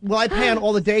 Will I pay on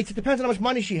all the dates? It depends on how much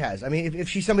money she has. I mean, if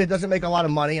she's somebody that doesn't make a lot of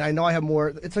money, and I know I have more,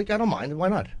 it's like, I don't mind. Why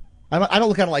not? I don't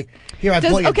look at it like, here, I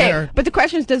bought you dinner. But the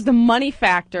question is, does the money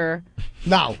factor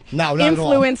not at all.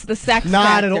 influence the sex Not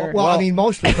factor? at all. Well, I mean,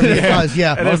 mostly it does,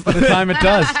 yeah. Most of the time it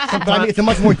does. But I mean, it's a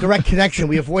much more direct connection.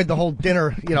 We avoid the whole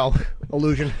dinner,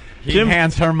 illusion. He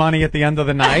hands her money at the end of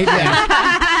the night,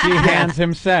 and she hands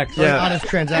him sex. Yeah. Honest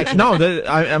transaction. No,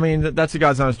 I mean that's the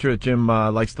God's honest truth. Jim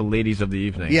likes the ladies of the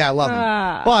evening. Yeah, I love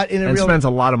them. But in a and real spends a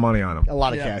lot of money on them. a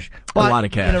lot of cash. A But lot of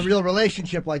cash. in a real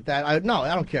relationship like that, I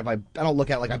don't care if I don't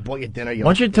look at it like I bought you dinner. Why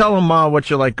don't you tell him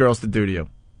what you like girls to do to you?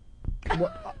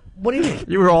 What do you mean?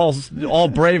 You were all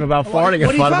brave about farting in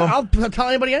front of them. I'll tell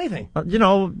anybody anything.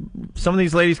 Some of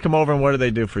these ladies come over and what do they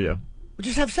do for you?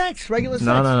 Just have sex, regular sex.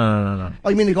 No. Oh,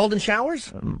 you mean the golden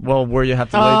showers? Well, where you have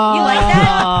to You like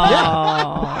that?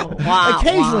 Yeah. Wow.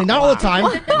 Occasionally, not all the time.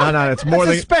 No, it's more That's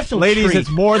a than special ladies. treat. It's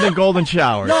more than golden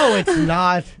showers. No, it's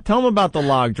not. Tell them about the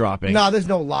log dropping. No, there's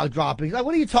no log dropping. Like,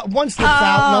 what are you talking? One slips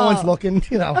out, no one's looking.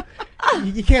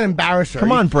 You can't embarrass her.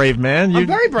 Come on, brave man. I'm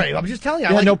very brave. I'm just telling you.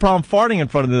 You had no problem farting in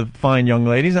front of the fine young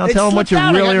ladies. Now It tell them what you slipped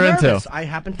out. I really got are nervous. into. I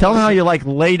happen to Tell them how listen.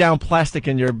 you lay down plastic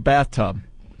in your bathtub.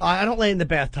 I don't lay in the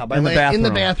bathtub. I In the lay in the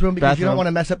bathroom. bathroom because you don't want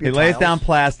to mess up your He lays tiles. down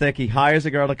plastic. He hires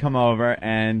a girl to come over,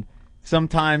 and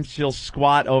sometimes she'll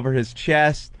squat over his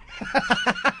chest.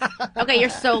 Okay,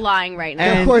 you're so lying right now.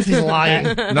 And- Of course he's lying.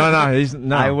 No, he's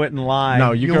no. I wouldn't lie.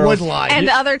 No, you girls would lie. And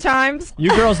other times?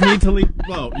 You girls need to leave.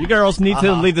 Whoa, you girls need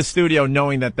to leave the studio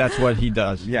knowing that that's what he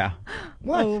does. Yeah.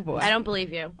 What? Oh, boy. I don't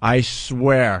believe you. I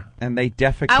swear. And they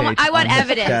defecate. I want on his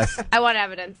evidence. chest. I want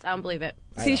evidence. I don't believe it.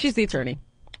 See, she's the attorney.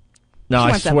 No, She I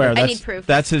wants swear. evidence. I That's need proof.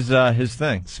 that's his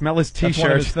thing. Smell his That's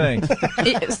one of his T-shirt.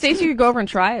 things. Stacey could go over and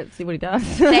try it, see what he does.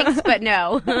 Thanks, but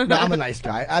no. No, I'm a nice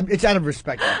guy. It's out of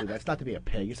respect I do that. It's not to be a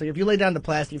pig. It's like if you lay down the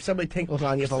plastic, if somebody tinkles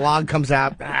on you, if a log comes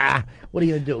out, what are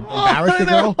you gonna do? Embarrass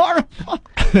the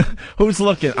girl? Who's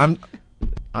looking?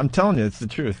 I'm telling you, it's the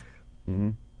truth.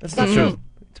 That's not true.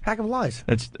 It's a pack of lies.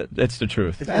 It's the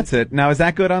truth. That's it. Now, is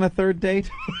that good on a third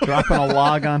date? Dropping a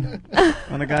log on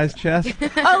a guy's chest?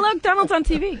 Oh, look, Donald's on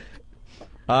TV.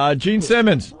 Gene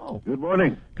Simmons. Good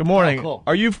morning. Good morning. Oh, cool.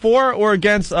 Are you for or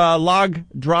against log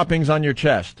droppings on your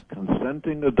chest?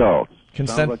 Consenting adults.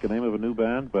 Consent- Sounds like the name of a new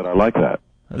band, but I like that.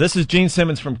 This is Gene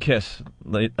Simmons from Kiss.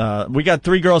 We got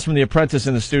 3 girls from The Apprentice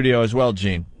in the studio as well,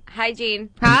 Gene. Hi, Gene.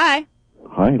 Hi.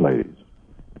 Hi, ladies.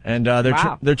 And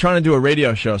they're trying to do a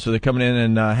radio show, so they're coming in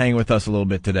and hanging with us a little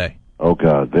bit today. Oh,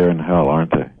 God, they're in hell,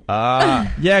 aren't they?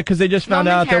 Yeah, because they just found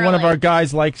out that one of our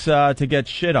guys likes to get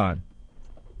shit on.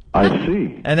 I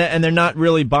see. And they're not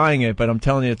really buying it, but I'm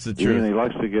telling you, it's the You mean truth. he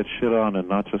likes to get shit on and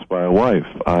not just by a wife.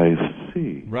 I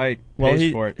see. Right. Well,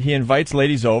 Pays for it. he invites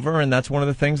ladies over, and that's one of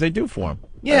the things they do for him.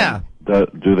 Yeah.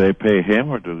 Do they pay him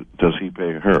or does he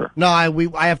pay her? No,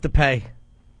 I have to pay.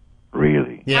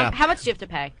 Really? Yeah. How much do you have to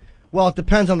pay? Well, it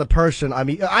depends on the person. I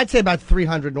mean, I'd say about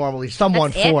 $300 normally.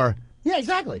 Someone That's it? for. Yeah,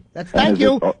 exactly. That's And thank is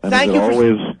you. It, and Thank is you it for.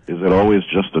 always, is it always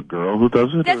just a girl who does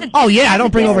it? That's a- Oh yeah, I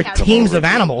don't bring over That's a teams of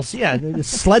animals. Yeah,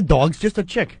 sled dogs, just a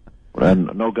chick.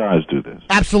 And no guys do this.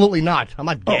 Absolutely not. I'm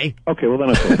not gay. Okay, well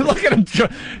then it's okay. Look at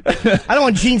him. I don't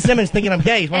want Gene Simmons thinking I'm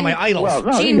gay. He's one of my idols. Well,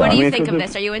 no, Gene, yeah, what do I you mean, think of 'cause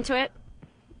this? Are you into it?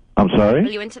 I'm Are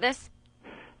sorry? you into this?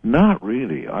 Not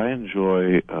really. I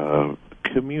enjoy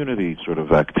community sort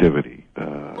of activity.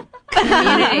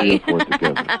 Community. Work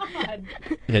together.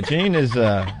 Yeah, Gene is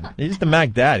he's the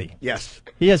Mac Daddy. Yes.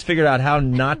 He has figured out how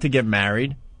not to get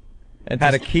married. And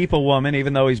How to keep a woman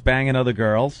even though he's banging other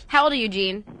girls. How old are you,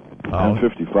 Gene? I'm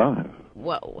 55.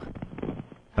 Whoa.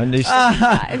 And he's,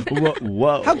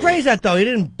 Whoa. How great is that, though? He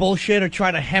didn't bullshit or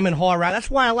try to hem and haw around. That's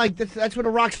why I like. That's what a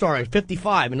rock star is.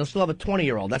 55, and he'll still have a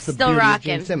 20-year-old. That's the Still beauty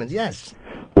rocking. of Gene Simmons. Yes.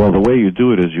 Well, the way you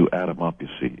do it is you add them up, you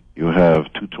see. You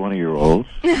have two 20-year-olds,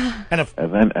 And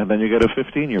and then you get a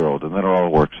 15-year-old, and then it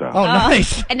all works out. oh,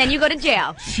 nice. And then you go to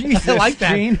jail. Jeez, I like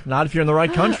that. Gene, not if you're in the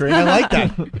right country. I like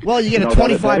that. Well, you get a No,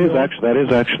 that is 25-year-old. that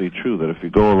is actually true. That if you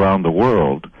go around the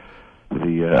world,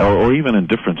 or even in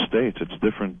different states, it's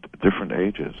different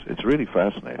ages. It's really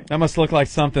fascinating. That must look like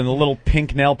something. The little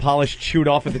pink nail polish chewed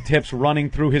off at the tips running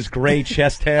through his gray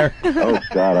chest hair. Oh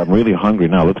God, I'm really hungry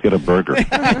now. Let's get a burger.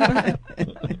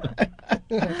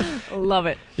 Love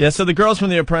it. Yeah, so the girls from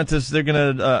The Apprentice, they're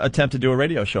going to attempt to do a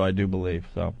radio show, I do believe.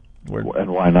 So And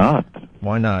why not?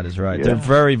 Why not is right. Yeah. They're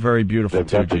very, very beautiful They've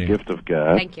too, got the Gene. gift of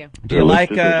gab. Thank you. Do you like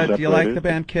Separated. the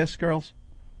band Kiss, girls?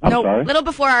 I'm Nope. sorry? Little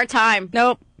before our time.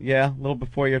 Nope. Yeah, a little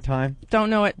before your time. Don't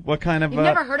know it. What kind of? You've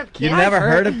never heard of Kiss? You've never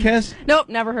heard of Kiss? Nope.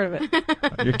 Never heard of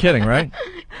it. You're kidding, right?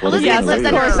 Well, Yes, listen,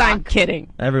 of course rock. I'm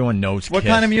kidding. Everyone knows What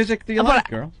Kiss. kind of music do you But like,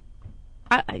 girls?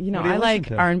 I What do you I like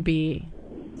listen to? R&B.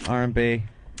 R&B.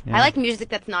 Yeah. I like music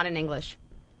that's not in English.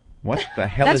 What the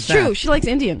hell That's is that? true. She likes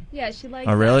Indian. Yeah, she likes.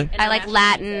 Oh, really? I like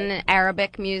Latin,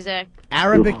 Arabic music.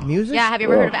 Arabic music? Yeah, have you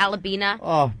ever heard of Alabina?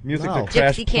 Oh, music No. that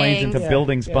crash Gypsy planes Kings. into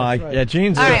buildings by. that's right. Yeah,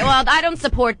 Gene's. All right, well, I don't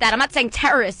support that. I'm not saying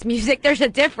terrorist music. There's a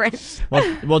difference.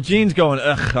 well, Gene's going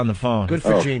ugh on the phone. Good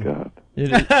for Oh Gene. God.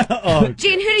 Gene, who do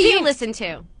you listen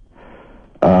to?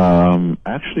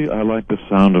 Actually, I like the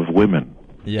sound of women.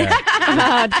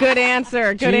 Yeah. Good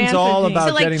answer. Good Gene's answer. all Gene. about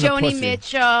So like getting the Joni pussy.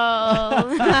 Mitchell. No,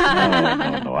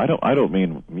 I don't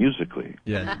mean musically.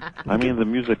 Yeah. I mean the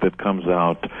music that comes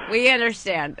out. We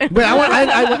understand. Wait,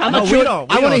 I'm No, not we sure.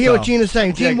 don't. I We want to don't, hear what though. Gene is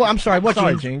saying. Gene, Yeah. I'm sorry. What,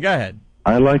 Sorry, Gene? Gene. Go ahead.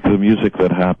 I like the music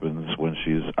that happens when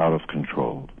she's out of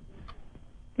control.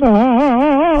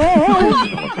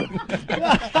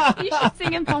 You should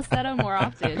sing in falsetto more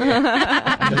often.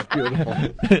 That's beautiful.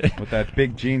 With that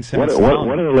big Gene Simmons What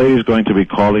sound. are the ladies going to be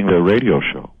calling their radio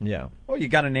show? Yeah. Oh, you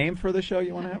got a name for the show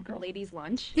you want to have, girl? Ladies'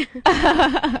 lunch.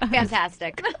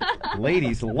 Fantastic.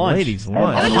 Ladies Lunch. Ladies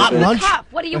lunch. Hot lunch? Cop,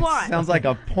 what do you want? Sounds like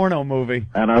a porno movie.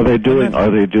 And are they doing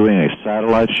a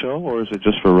satellite show or is it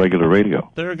just for regular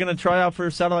radio? They're going to try out for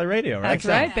satellite radio, right? That's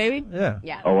right, baby. Yeah.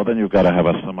 Yeah. Oh well, then you've got to have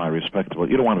a semi-respectable.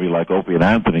 You don't want to be like Opie and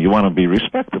Anthony. You want to be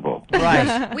respectable.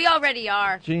 Right. We already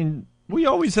are. Gene, we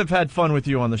always have had fun with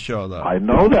you on the show, though. I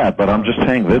know that, but I'm just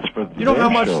saying this for You know their how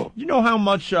much? show. You know how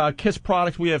much Kiss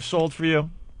product we have sold for you?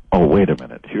 Oh, wait a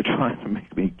minute. You're trying to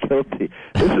make me guilty.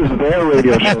 This is their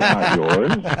radio show, not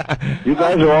yours. You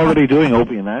guys are already doing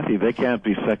Opie and Anthony. They can't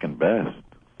be second best.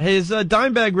 Hey, is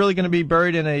Dimebag really going to be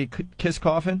buried in a Kiss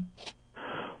coffin?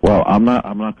 Well, I'm not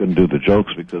going to do the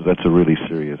jokes because that's a really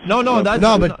serious. No, that's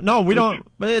No, but- no, we don't.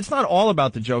 But it's not all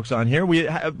about the jokes on here.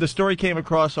 The story came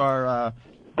across our.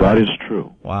 That is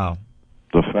true. Wow.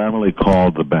 The family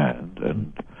called the band,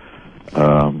 and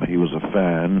he was a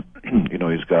fan. You know,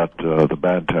 he's got the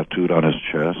band tattooed on his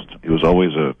chest. He was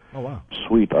always a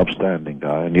sweet, upstanding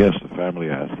guy, and yes, the family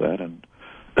asked that, and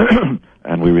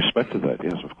and we respected that.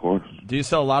 Yes, of course. Do you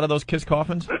sell a lot of those Kiss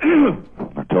coffins?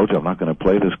 I told you I'm not going to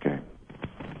play this game.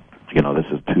 You know, this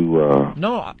is too.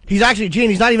 No. He's actually, Gene,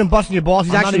 he's not even busting your balls.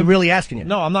 He's I'm not actually even- really asking you.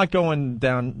 No, I'm not going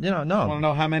down. You know, I want no. to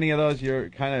know how many of those you're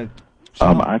kind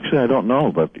of. Actually, I don't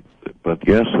know, but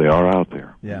yes, they are out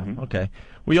there. Yeah. Okay.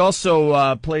 We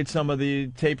also played some of the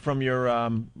tape from your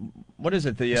what is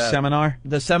it? The Seminar?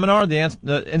 The seminar, the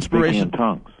Speaking inspiration. in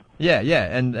tongues. Yeah,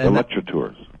 and The lecture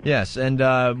tours. yes,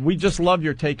 and we just love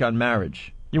your take on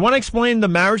marriage. You want to explain the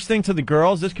marriage thing to the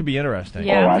girls? This could be interesting.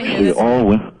 Yeah. Actually,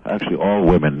 all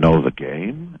women know the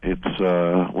game. It's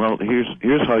well,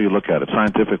 here's how you look at it,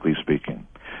 scientifically speaking.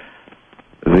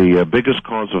 The biggest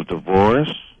cause of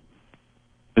divorce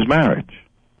is marriage.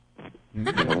 See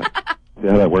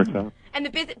how that works out? And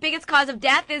the biggest cause of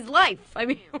death is life. I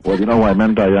mean, Well, you know why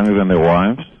men die younger than their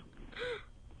wives?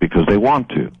 Because they want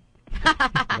to.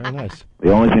 Very nice.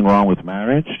 The only thing wrong with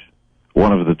marriage,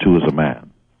 one of the two is a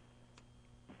man.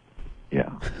 Yeah.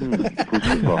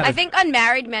 I think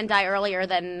unmarried men die earlier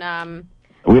than.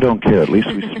 We don't care. At least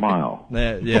we smile.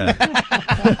 Yeah.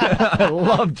 I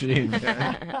love Gene.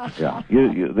 Yeah.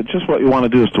 Just what you want to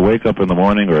do is to wake up in the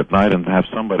morning or at night and have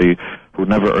somebody who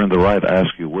never earned the right ask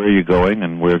you, where are you going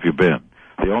and where have you been?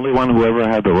 The only one who ever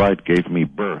had the right gave me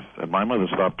birth, and my mother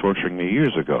stopped torturing me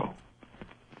years ago.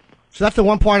 So that's the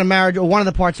one part of marriage, or one of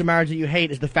the parts of marriage that you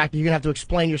hate, is the fact that you're going to have to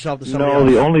explain yourself to somebody else.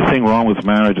 No, the only thing wrong with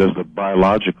marriage is that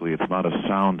biologically it's not a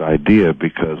sound idea,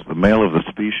 because the male of the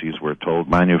species, we're told,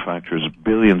 manufactures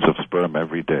billions of sperm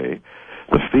every day.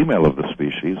 The female of the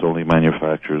species only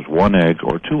manufactures 1 egg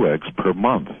or 2 eggs per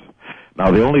month.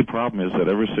 Now, the only problem is that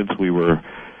ever since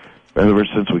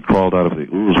we crawled out of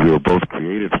the ooze we were both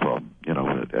created from,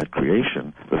 at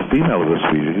creation, the female of the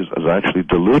species has actually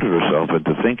deluded herself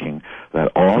into thinking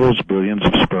that all those billions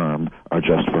of sperm are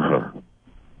just for her.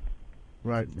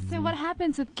 Right. So what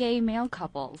happens with gay male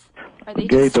couples? Are they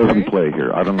Gay just screwed? doesn't play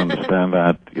here. I don't understand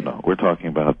that. We're talking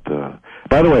about...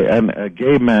 By the way, and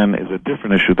gay men is a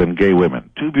different issue than gay women.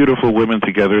 2 beautiful women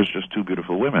together is just 2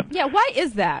 beautiful women. Yeah, why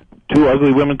is that? 2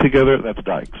 ugly women together, that's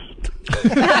dykes.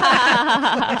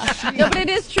 No, but it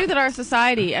is true that our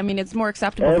society, I mean, it's more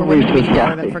acceptable for women to be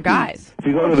together than for guys. If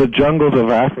you go to the jungles of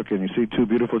Africa and you see 2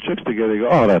 beautiful chicks together, you go,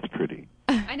 oh, that's pretty.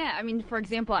 I know. I mean, for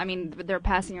example, they're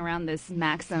passing around this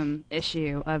Maxim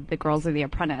issue of the girls of the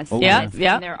Apprentice. Oh, yeah.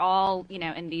 And they're all,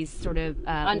 in these sort of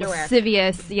Underwear.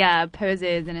 lascivious,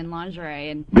 poses and in lingerie.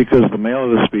 And Because the male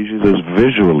of the species is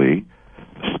visually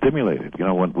stimulated.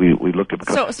 When we look at...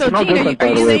 So It's no Gene, different, are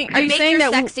by you the way. saying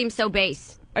that sex seems so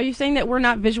base? Are you saying that we're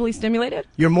not visually stimulated?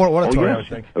 You're more auditory, yes.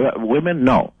 I would think. Women,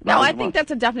 no. No, Not I as think much.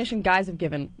 that's a definition guys have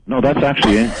given. No, that's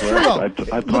actually incorrect.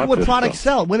 I Look taught what this products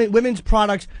stuff. sell. Women's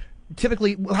products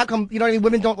typically, how come,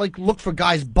 women don't look for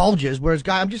guys' bulges, whereas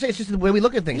guys, I'm just saying it's just the way we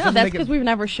look at things. No, Doesn't that's make it- because we've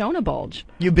never shown a bulge.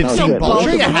 You've been No, shown shit. bulges.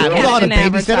 Sure you have. You're on a An babysitter,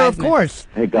 of advertisement. course.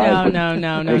 Hey guys,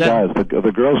 No. Hey guys,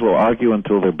 the girls will argue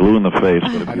until they're blue in the face,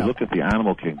 but if you look at the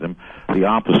animal kingdom, the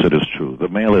opposite is true. The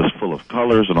male is full of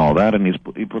colors and all that, and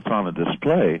he puts on a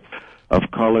display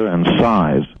of color and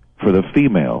size for the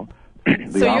female. The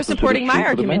So you're opposite supporting is my true for the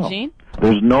argument, male. Gene?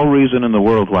 There's no reason in the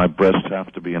world why breasts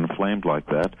have to be inflamed like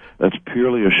that. That's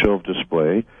purely a show of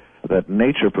display that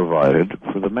nature provided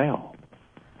for the male.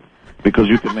 Because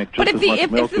you can make just But as much milk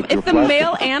if your the plastic.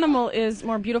 male animal is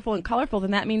more beautiful and colorful,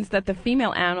 then that means that the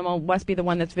female animal must be the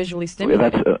one that's visually That's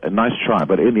stimulated. a nice try,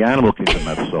 but in the animal kingdom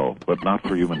that's so, but not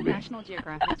for human beings. National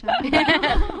Geographic.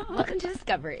 Welcome to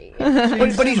Discovery.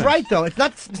 But he's right though.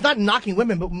 It's not knocking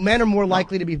women, but men are more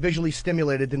likely to be visually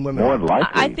stimulated than women. More are.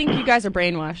 likely. I think you guys are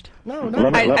brainwashed. No,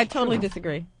 I totally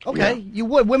disagree. Okay, you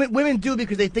would. Women do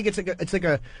because they think it's like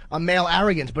a male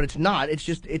arrogance, but it's not. It's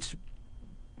just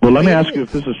Well, let me ask you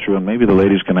if this is true, and maybe the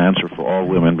ladies can answer for all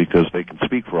women because they can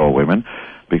speak for all women,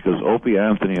 because Opie,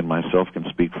 Anthony, and myself can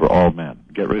speak for all men.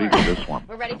 Get ready for this one.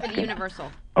 We're ready for the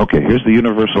universal. Okay, here's the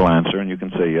universal answer, and you can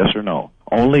say yes or no.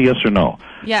 Only yes or no.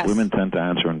 Yes. Women tend to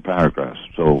answer in paragraphs,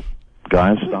 so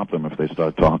guys, stop them if they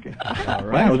start talking.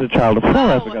 When I was a child of 4,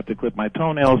 I forgot to clip my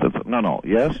toenails. No,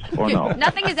 yes or no?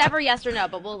 Nothing is ever yes or no,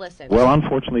 but we'll listen. Well,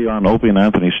 unfortunately, you're on Opie and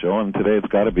Anthony's show, and today it's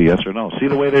got to be yes or no. See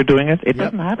the way they're doing it? It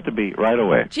doesn't have to be right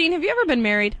away. Gene, have you ever been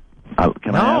married?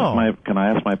 Can I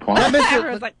ask my point?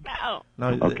 Everyone's like, no.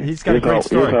 No, Okay. he's got a great Here's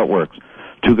story. how it works.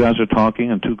 2 guys are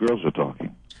talking and 2 girls are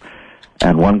talking.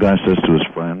 And one guy says to his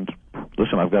friend,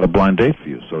 listen, I've got a blind date for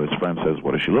you. So his friend says,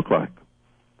 what does she look like?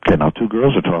 Okay, now 2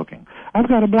 girls are talking. I've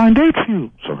got a blind date for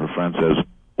you. So her friend says,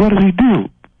 what does he do?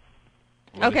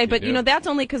 Okay, but that's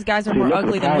only because guys are See, more look,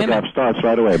 ugly the than paragraph women. starts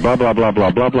right away. Blah, blah, blah, blah,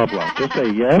 blah, blah, blah. Just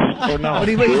say yes or no. But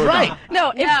he's Sure or right.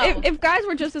 not. No, if guys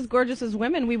were just as gorgeous as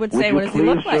women, we would say, you what does he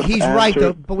look please like? just He's right, answer,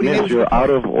 though, but what he Miss, made was you're good out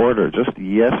point. of order. Just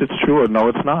yes, it's true, or no,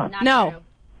 it's not. No.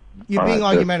 You're All being right,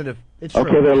 argumentative. It's true.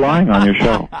 Okay, they're lying on your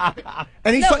show.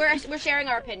 And he's No, so- we're sharing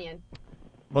our opinion.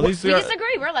 Well, these We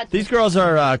disagree. We're allowed to These girls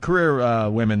are career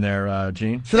women there,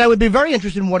 Gene. So that would be very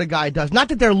interesting in what a guy does. Not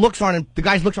that their looks aren't, the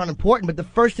guy's looks aren't important, but the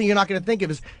first thing you're not going to think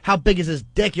of is how big is his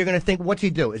dick. You're going to think, what's he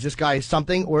do? Is this guy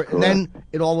something? And then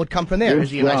it all would come from there. His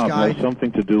Is he a nice job guy? has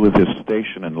something to do with his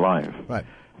station in life. Right.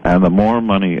 And the more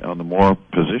money, or the more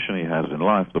position he has in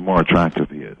life, the more attractive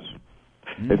he is.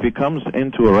 If he comes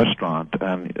into a restaurant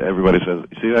and everybody says,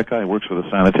 see that guy works for the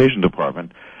sanitation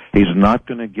department, he's not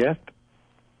going to get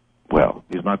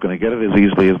it as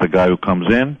easily as the guy who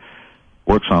comes in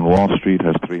works on Wall Street,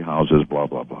 has 3 houses, blah,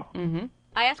 blah, blah. Mm-hmm.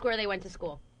 I asked where they went to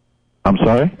school. I'm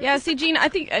sorry? Yeah, see, Gene, I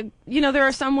think, there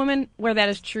are some women where that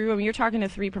is true. I mean, you're talking to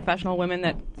 3 professional women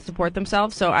that support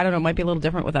themselves, so I don't know, it might be a little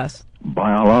different with us.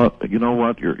 By a lot, you know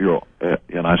what? You're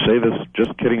and I say this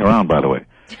just kidding around, by the way.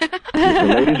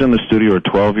 The ladies in the studio are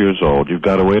 12 years old. You've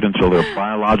got to wait until their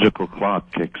biological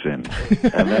clock kicks in,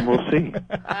 and then we'll see.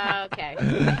 Okay.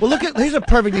 Well, here's a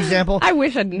perfect example. I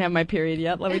wish I didn't have my period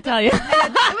yet, let me tell you. It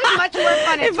was much more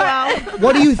fun at 12.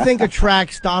 What do you think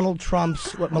attracts Donald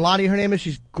Trump's, Melania, her name is?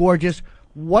 She's gorgeous.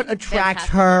 What attracts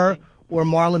her or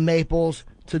Marlon Maples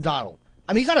to Donald?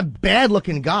 I mean, he's not a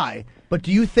bad-looking guy, but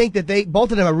do you think that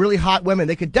both of them are really hot women?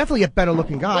 They could definitely get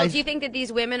better-looking guys. Well, do you think that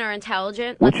these women are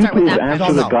intelligent? Would Let's you start with please that.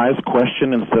 answer the guy's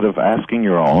question instead of asking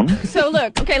your own? So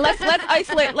look, okay, let's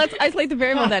isolate the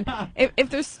variable then. If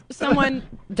there's someone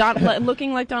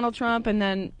looking like Donald Trump and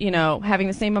then having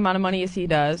the same amount of money as he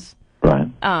does, right?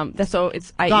 So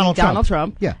it's Donald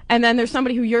Trump. Yeah. And then there's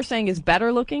somebody who you're saying is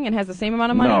better looking and has the same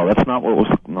amount of money. No, that's not what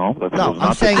was. No, that's No, not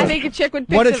I'm saying I think a chick would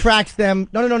pick what attracts them.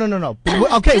 No.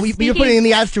 Okay, you're putting in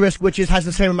the asterisk, which has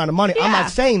the same amount of money. Yeah. I'm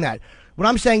not saying that. What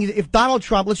I'm saying is, if Donald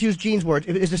Trump, let's use Gene's words,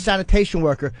 is a sanitation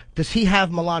worker, does he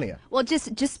have Melania? Well,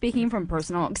 just speaking from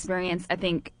personal experience, I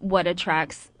think what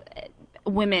attracts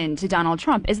women to Donald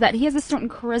Trump is that he has a certain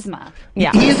charisma.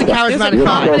 Yeah, he is a charismatic There's a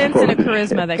guy. confidence and a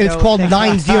charisma that It's goes. called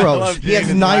 9 zeros. He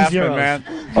has 9 zeros. Man.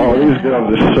 Oh, these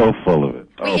girls are so full of it.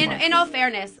 I mean, in all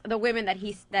fairness, the women that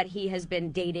he has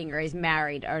been dating or is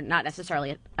married are not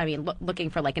necessarily,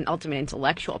 looking for like an ultimate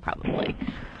intellectual, probably.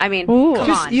 I mean, come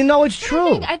on. It's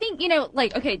true. I think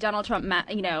Donald Trump,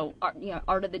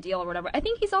 art of the deal or whatever. I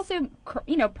think he's also,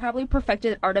 probably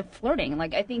perfected art of flirting.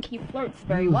 Like, I think he flirts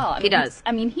very well. He does.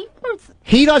 He flirts.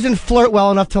 He doesn't flirt well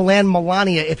enough to land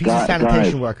Melania if he's a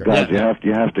sanitation worker. Guys,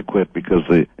 you have to quit because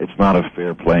it's not a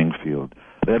fair playing field.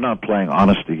 They're not playing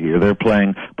honesty here. They're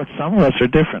playing, but some of us are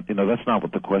different. That's not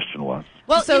what the question was.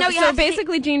 Well, so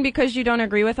basically, Gene, because you don't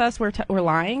agree with us, we're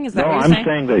lying. Is that what you're I'm saying?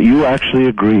 saying that you actually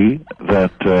agree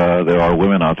that there are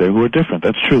women out there who are different.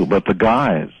 That's true, but the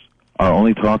guys are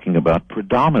only talking about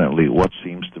predominantly what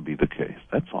seems to be the case.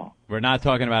 That's all. We're not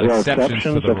talking about There are exceptions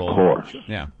to the of rule. course.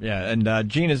 Yeah. Yeah, and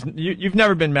Gene you've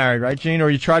never been married, right, Gene?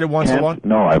 Or you tried it once alone?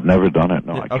 No, I've never done it.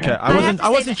 No, I can't. Okay, I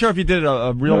wasn't sure if you did it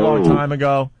a real long time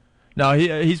ago. No,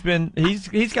 he's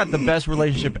got the best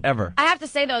relationship ever. I have to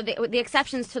say though, the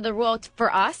exceptions to the rule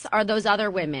for us are those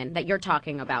other women that you're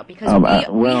talking about because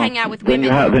we hang out with women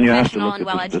who are professional and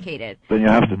well educated. Then you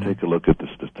have to take a look at the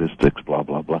statistics, blah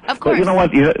blah blah. Of course. But you know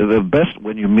what? The best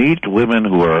when you meet women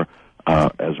who are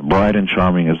as bright and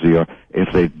charming as they are,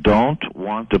 if they don't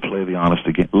want to play the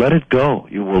honesty game, let it go.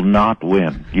 You will not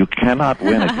win. You cannot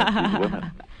win against these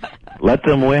women. Let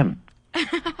them win.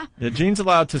 Yeah, Gene's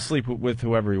allowed to sleep with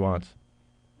whoever he wants.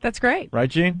 That's great. Right,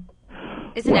 Gene?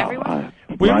 Isn't everyone?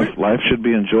 Life should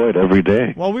be enjoyed every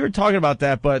day. Well, we were talking about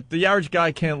that, but the average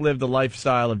guy can't live the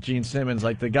lifestyle of Gene Simmons.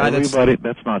 Like the guy that's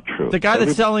not true. The guy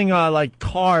that's selling like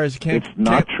cars can't. It's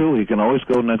not true. He can always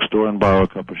go next door and borrow a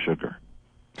cup of sugar.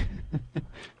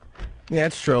 Yeah,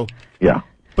 it's true. Yeah.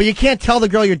 But you can't tell the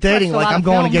girl you're dating, like, I'm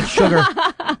going to get sugar.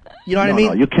 You know what I mean?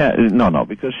 No, you can't. No,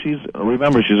 because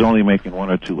remember, she's only making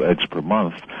 1 or 2 eggs per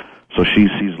month, so she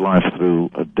sees life through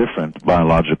a different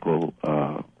biological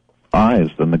eyes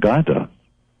than the guy does.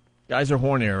 Guys are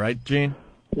hornier, right, Gene?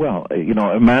 Well,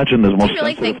 imagine there's most. Do you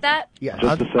really think that? Yeah.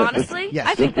 Just a second. Honestly, yes.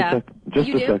 I think that. Just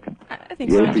you a do? second. I think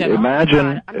so. In general.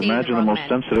 Imagine I'm dating the wrong most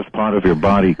men. sensitive part of your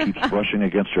body keeps brushing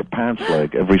against your pants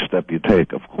leg every step you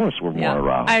take. Of course, we're more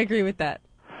aroused. I agree with that.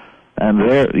 And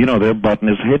their button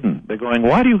is hidden. They're going,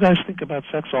 why do you guys think about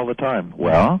sex all the time?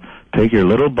 Well, take your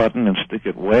little button and stick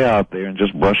it way out there and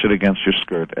just brush it against your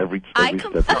skirt every step.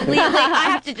 I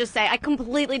have to just say, I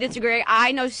completely disagree.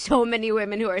 I know so many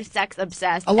women who are sex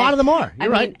obsessed. A lot of them are. You're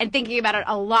right. And thinking about it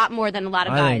a lot more than a lot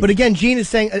of guys. But again, Gene is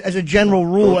saying as a general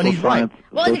rule, and he's right.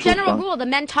 Well, as a general rule, the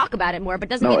men talk about it more, but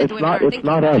doesn't No, mean that it's the women not. aren't It's thinking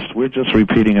not about us. We're just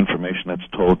repeating information that's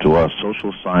told to us.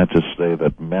 Social scientists say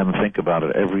that men think about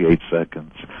it every 8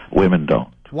 seconds. Women don't.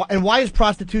 And why is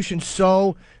prostitution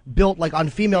so built like on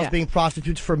females being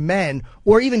prostitutes for men,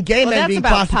 or even gay men being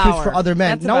prostitutes for other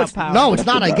men? No, it's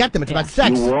not. I get them. It's about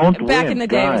sex. Back in the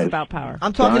day, it was about power.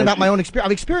 I'm talking about my own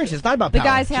experience. It's not about The power.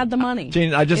 guys had the money.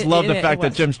 Gene, I just love the fact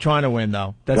that Jim's trying to win,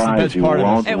 though. That's the best part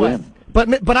of this. It was.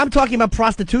 But I'm talking about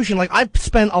prostitution. Like, I've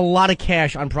spent a lot of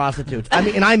cash on prostitutes.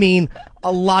 I mean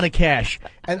a lot of cash.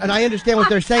 And I understand what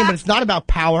they're saying, but it's not about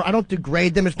power. I don't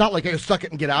degrade them. It's not like, hey, suck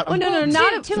it and get out. Well,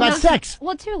 It's about sex.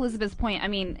 Well, to Elizabeth's point, I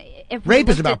mean, if Rape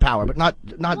is about power, but not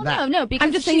that. No, because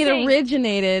I'm just saying it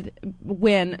originated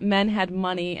when men had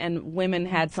money and women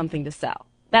had something to sell.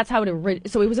 That's how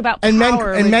so it was about and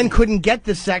power. men couldn't get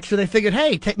the sex, so they figured,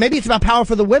 hey, maybe it's about power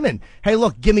for the women. Hey,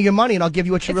 look, give me your money and I'll give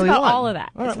you what you really want. It's about all of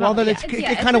that. All right, well, then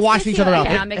it kind of washed each other out.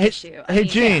 Hey,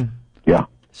 Gene. Yeah.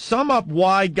 Sum up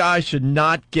why guys should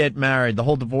not get married, the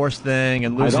whole divorce thing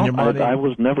and losing your money. I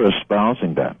was never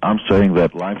espousing that. I'm saying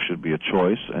that life should be a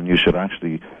choice, and you should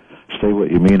actually say what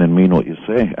you mean and mean what you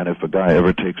say. And if a guy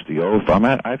ever takes the oath,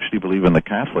 I actually believe in the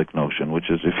Catholic notion, which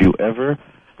is if you ever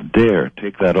dare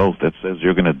take that oath that says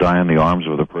you're going to die in the arms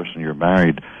of the person you're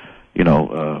married,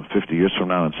 50 years from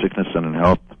now in sickness and in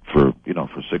health, for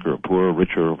sick or poor,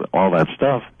 rich or all that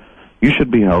stuff, you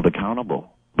should be held accountable.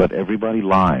 But everybody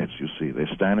lies, you see. They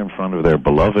stand in front of their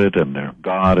beloved and their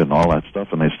God and all that stuff,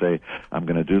 and they say, I'm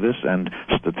going to do this. And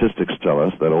statistics tell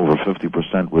us that over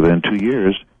 50% within 2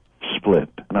 years split.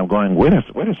 And I'm going, wait a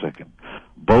second.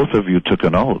 Both of you took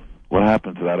an oath. What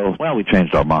happened to that oath? Well, we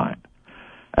changed our mind.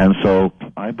 And so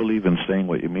I believe in saying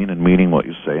what you mean and meaning what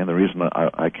you say. And the reason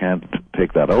I can't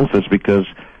take that oath is because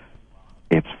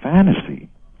it's fantasy,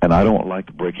 and I don't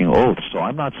like breaking oaths. So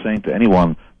I'm not saying to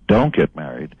anyone, don't get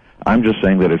married. I'm just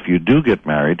saying that if you do get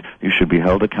married, you should be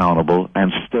held accountable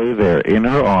and stay there in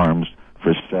her arms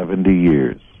for 70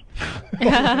 years.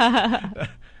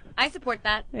 I support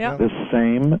that. Yeah. The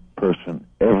same person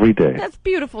every day. That's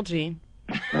beautiful, Gene.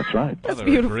 That's right. That's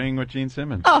beautiful. Agreeing with Gene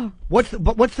Simmons. Oh. What's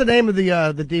the name of the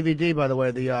DVD, by the way,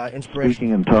 the inspiration?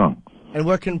 Speaking in tongues. And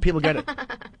where can people get it?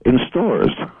 In stores.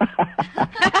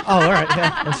 Oh, all right.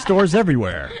 Yeah. And stores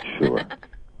everywhere. Sure.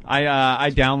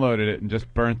 I downloaded it and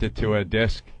just burnt it to a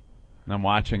disc, and I'm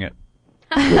watching it.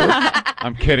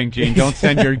 I'm kidding, Gene. Don't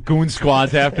send your goon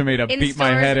squads after me to beat my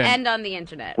head in. And on the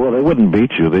internet. Well, they wouldn't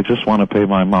beat you. They just want to pay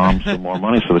my mom some more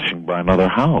money so that she can buy another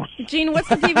house. Gene, what's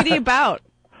the DVD about?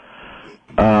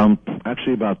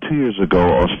 Actually, about 2 years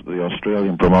ago, the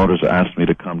Australian promoters asked me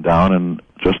to come down and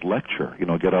just lecture,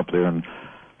 get up there and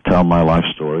tell my life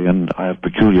story. And I have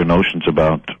peculiar notions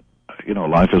about,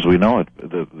 life as we know it,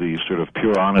 the sort of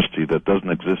pure honesty that doesn't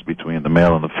exist between the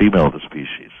male and the female of the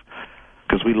species.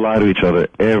 Because we lie to each other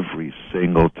every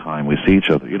single time we see each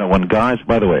other. When guys,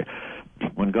 by the way,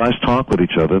 when guys talk with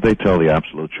each other, they tell the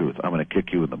absolute truth. I'm going to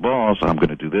kick you in the balls. I'm going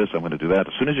to do this. I'm going to do that.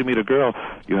 As soon as you meet a girl,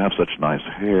 you have such nice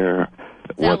hair.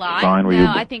 What sign were you?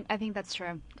 No, I think that's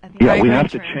true. We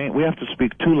have to change. We have to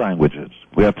speak two languages.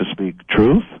 We have to speak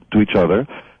truth to each other,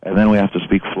 and then we have to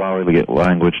speak flowery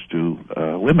language to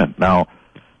women. Now,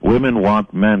 women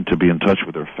want men to be in touch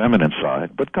with their feminine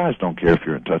side, but guys don't care if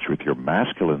you're in touch with your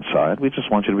masculine side. We just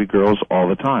want you to be girls all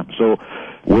the time. So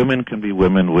women can be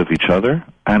women with each other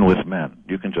and with men.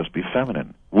 You can just be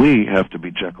feminine. We have to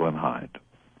be Jekyll and Hyde.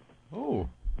 Oh,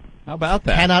 how about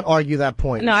that? Cannot argue that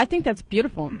point. No, I think that's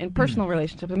beautiful in personal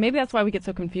relationships, and maybe that's why we get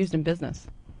so confused in business.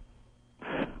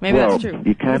 Maybe that's true.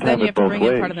 You can't have it both ways.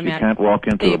 You can't walk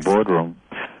into the boardroom.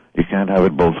 You can't have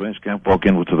it both ways. You can't walk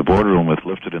into the boardroom with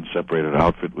lifted and separated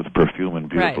outfit with perfume and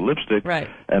beautiful lipstick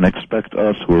and expect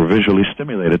us who are visually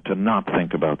stimulated to not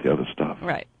think about the other stuff.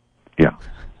 Right. Yeah.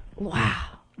 Wow.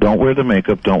 Don't wear the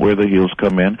makeup. Don't wear the heels.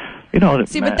 Come in.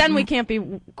 See, but then we can't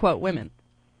be, quote, women.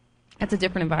 That's a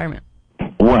different environment.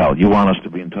 Well, you want us to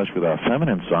be in touch with our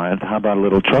feminine side. How about a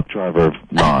little truck driver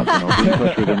nod? Be in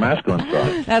touch with their masculine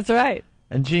side. That's right.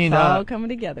 And Gene, it's all coming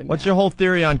together. What's your whole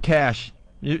theory on cash?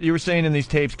 You were saying in these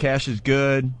tapes, cash is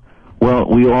good. Well,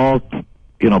 we all,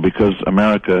 because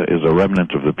America is a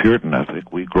remnant of the Puritan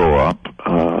ethic, we grow up,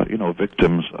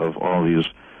 victims of all these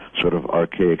sort of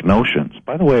archaic notions.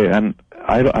 By the way, and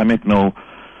I make no,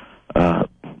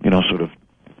 sort of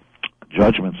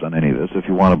judgments on any of this. If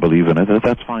you want to believe in it,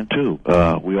 that's fine too.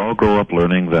 We all grow up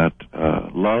learning that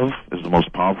love is the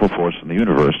most powerful force in the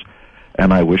universe,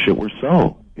 and I wish it were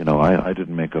so. I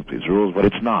didn't make up these rules, but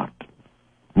it's not.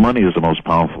 Money is the most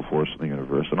powerful force in the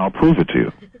universe, and I'll prove it to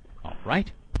you. All right.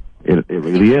 It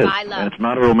really is. And it's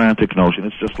not a romantic notion.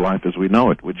 It's just life as we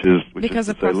know it, which is because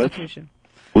of prostitution.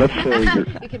 Let's say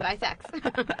you can buy sex.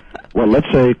 Well, let's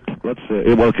say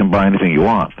it can buy anything you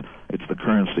want. It's the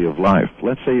currency of life.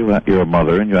 Let's say you're a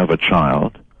mother and you have a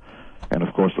child, and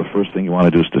of course the first thing you want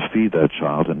to do is to feed that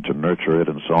child and to nurture it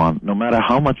and so on. No matter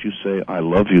how much you say "I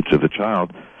love you" to the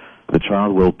child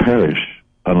will perish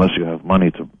unless you have money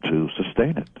to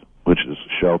sustain it, which is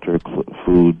shelter,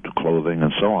 food, clothing,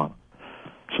 and so on.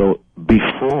 So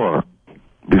before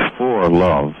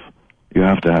love, you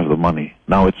have to have the money.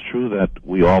 Now, it's true that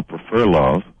we all prefer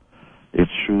love.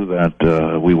 It's true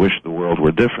that we wish the world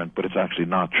were different, but it's actually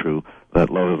not true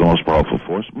that love is the most powerful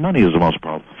force. Money is the most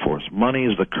powerful force. Money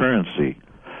is the currency.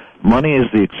 Money is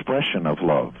the expression of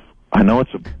love. I know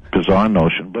it's a bizarre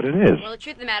notion, but it is. Well, the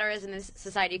truth of the matter is, in this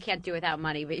society, you can't do without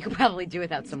money, but you can probably do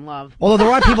without some love. Although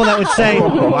there are people that would say,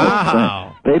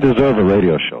 wow. They deserve a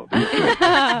radio show. They're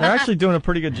actually doing a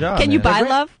pretty good job. Can you man. buy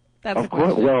love? That's Of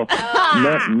course. Well,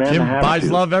 men Jim have buys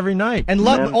to. love every night. And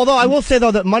love, although I will say though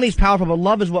that money's powerful, but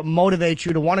love is what motivates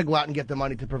you to want to go out and get the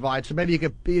money to provide. So maybe you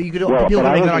could Well, appeal but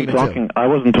to make that argument too. I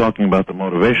wasn't talking about the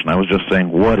motivation. I was just saying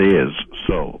what is.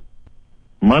 So,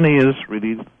 money is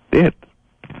really it.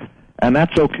 And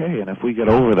that's okay. And if we get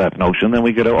over that notion, then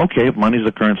we get, okay, if money's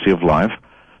the currency of life,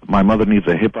 my mother needs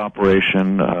a hip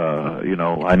operation,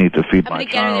 I need to feed my I'm gonna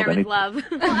get her child. there with love.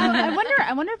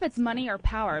 I wonder if it's money or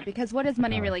power, because what does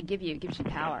money really give you? It gives you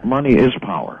power. Money is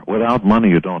power. Without money,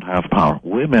 you don't have power.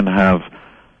 Women have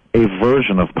a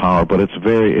version of power, but it's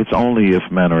only if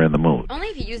men are in the mood. Only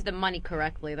if you use the money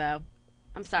correctly, though.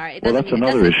 I'm sorry. It Well, doesn't that's mean- it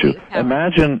another doesn't issue. power.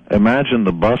 Imagine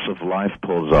the bus of life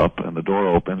pulls up and the door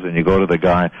opens and you go to the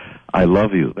guy, I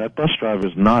love you. That bus driver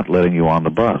is not letting you on the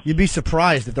bus. You'd be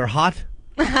surprised if they're hot.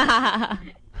 Yeah.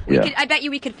 I bet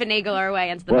you we could finagle our way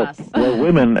into the Well, bus. well,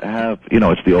 women have,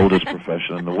 it's the oldest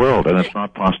profession in the world, and it's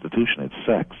not prostitution, it's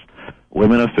sex.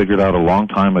 Women have figured out a long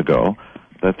time ago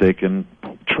that they can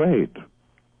trade.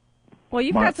 Well,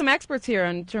 you've got some experts here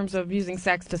in terms of using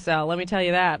sex to sell. Let me tell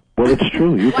you that. Well, it's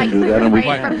true. You can do that, and we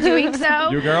from doing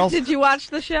so. You girls? Did you watch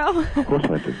the show? Of course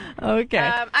I do. Okay.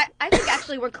 I think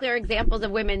actually we're clear examples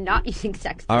of women not using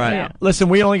sex. All right. Yeah. Listen,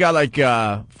 we only got like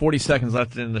 40 seconds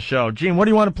left in the show. Gene, what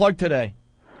do you want to plug today?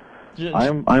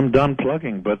 I'm done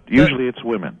plugging, but usually it's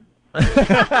women.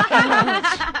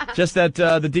 Just that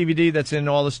the DVD that's in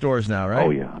all the stores now, right? Oh,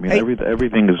 yeah. I mean,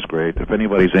 everything is great. If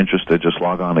anybody's interested, just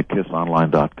log on to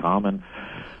kissonline.com, and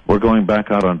we're going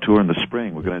back out on tour in the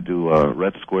spring. We're going to do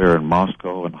Red Square in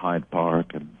Moscow and Hyde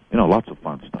Park, and, lots of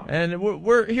fun stuff. And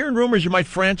we're hearing rumors you might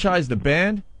franchise the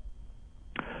band.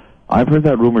 I've heard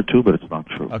that rumor, too, but it's not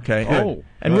true. Okay. Oh.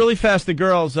 And really fast, the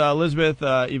girls, Elizabeth,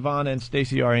 Ivana, and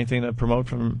Stacy, are anything to promote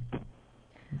from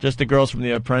just the girls from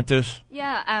The Apprentice?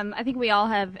 Yeah, I think we all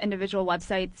have individual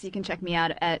websites. You can check me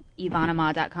out at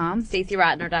ivanama.com.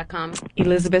 StacyRotner.com.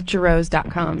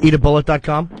 ElizabethJarose.com.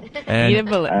 Eatabullet.com. And Eat a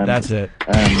bullet. That's it.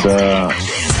 And,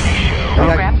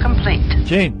 Program complete.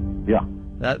 Gene. Yeah.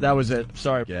 That was it.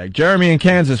 Sorry. Yeah. Jeremy in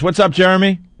Kansas. What's up,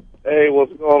 Jeremy? Hey,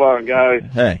 what's going on, guys?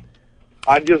 Hey.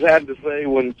 I just had to say,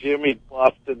 when Jimmy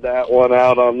busted that one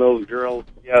out on those girls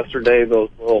yesterday,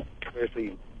 those little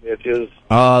pissy bitches.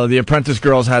 The Apprentice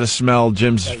girls had to smell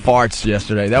Jim's farts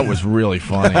yesterday. That was really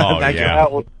funny. Thank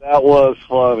you. That was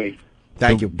funny.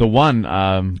 Thank you. The one,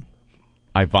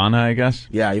 Ivana, I guess.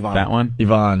 Yeah, Ivana. That one.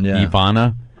 Yvonne, yeah.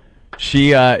 Ivana.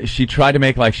 She tried to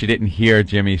make like she didn't hear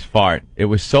Jimmy's fart. It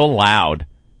was so loud.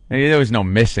 There was no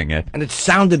missing it. And it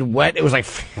sounded wet. It was like...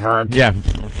 Yeah.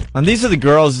 And these are the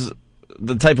girls,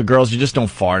 the type of girls you just don't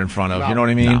fart in front of. You know what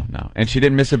I mean? No. And she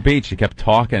didn't miss a beat. She kept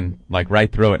talking like right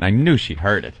through it, and I knew she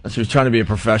heard it. She was trying to be a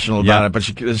professional about it, but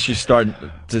she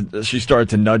started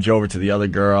to nudge over to the other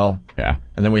girl. Yeah.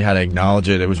 And then we had to acknowledge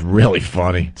it. It was really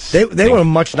funny. They were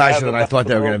much nicer than I thought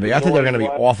they were going to be. I thought they were going to be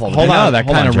awful. Hold on, that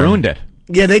kind of ruined it.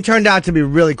 Yeah, they turned out to be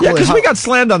really cool. Yeah, because we got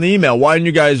slammed on the email. Why didn't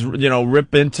you guys,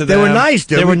 rip into them? They were nice,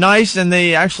 dude. They were nice, and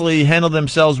they actually handled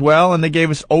themselves well, and they gave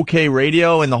us okay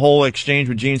radio in the whole exchange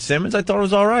with Gene Simmons. I thought it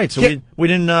was all right. So we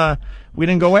didn't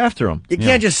go after them. You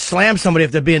can't just slam somebody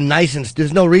if they're being nice and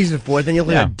there's no reason for it. Then you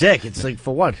look like a dick. It's like,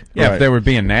 for what? Yeah, if they were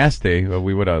being nasty,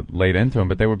 we would have laid into them,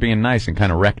 but they were being nice and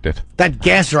kind of wrecked it. That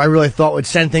gasser, I really thought would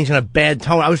send things in a bad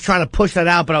tone. I was trying to push that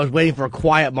out, but I was waiting for a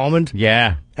quiet moment.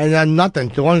 Yeah. And then nothing.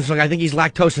 The one's like, I think he's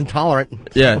lactose intolerant.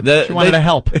 Yeah, She wanted to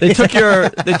help. They took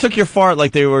your fart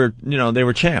like they were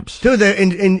champs. Dude, I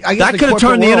guess that could have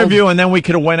turned the interview, and then we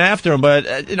could have went after them. But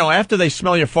after they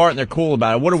smell your fart and they're cool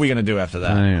about it, what are we going to do after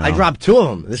that? I dropped two of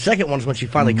them. The second one's when she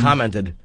finally commented.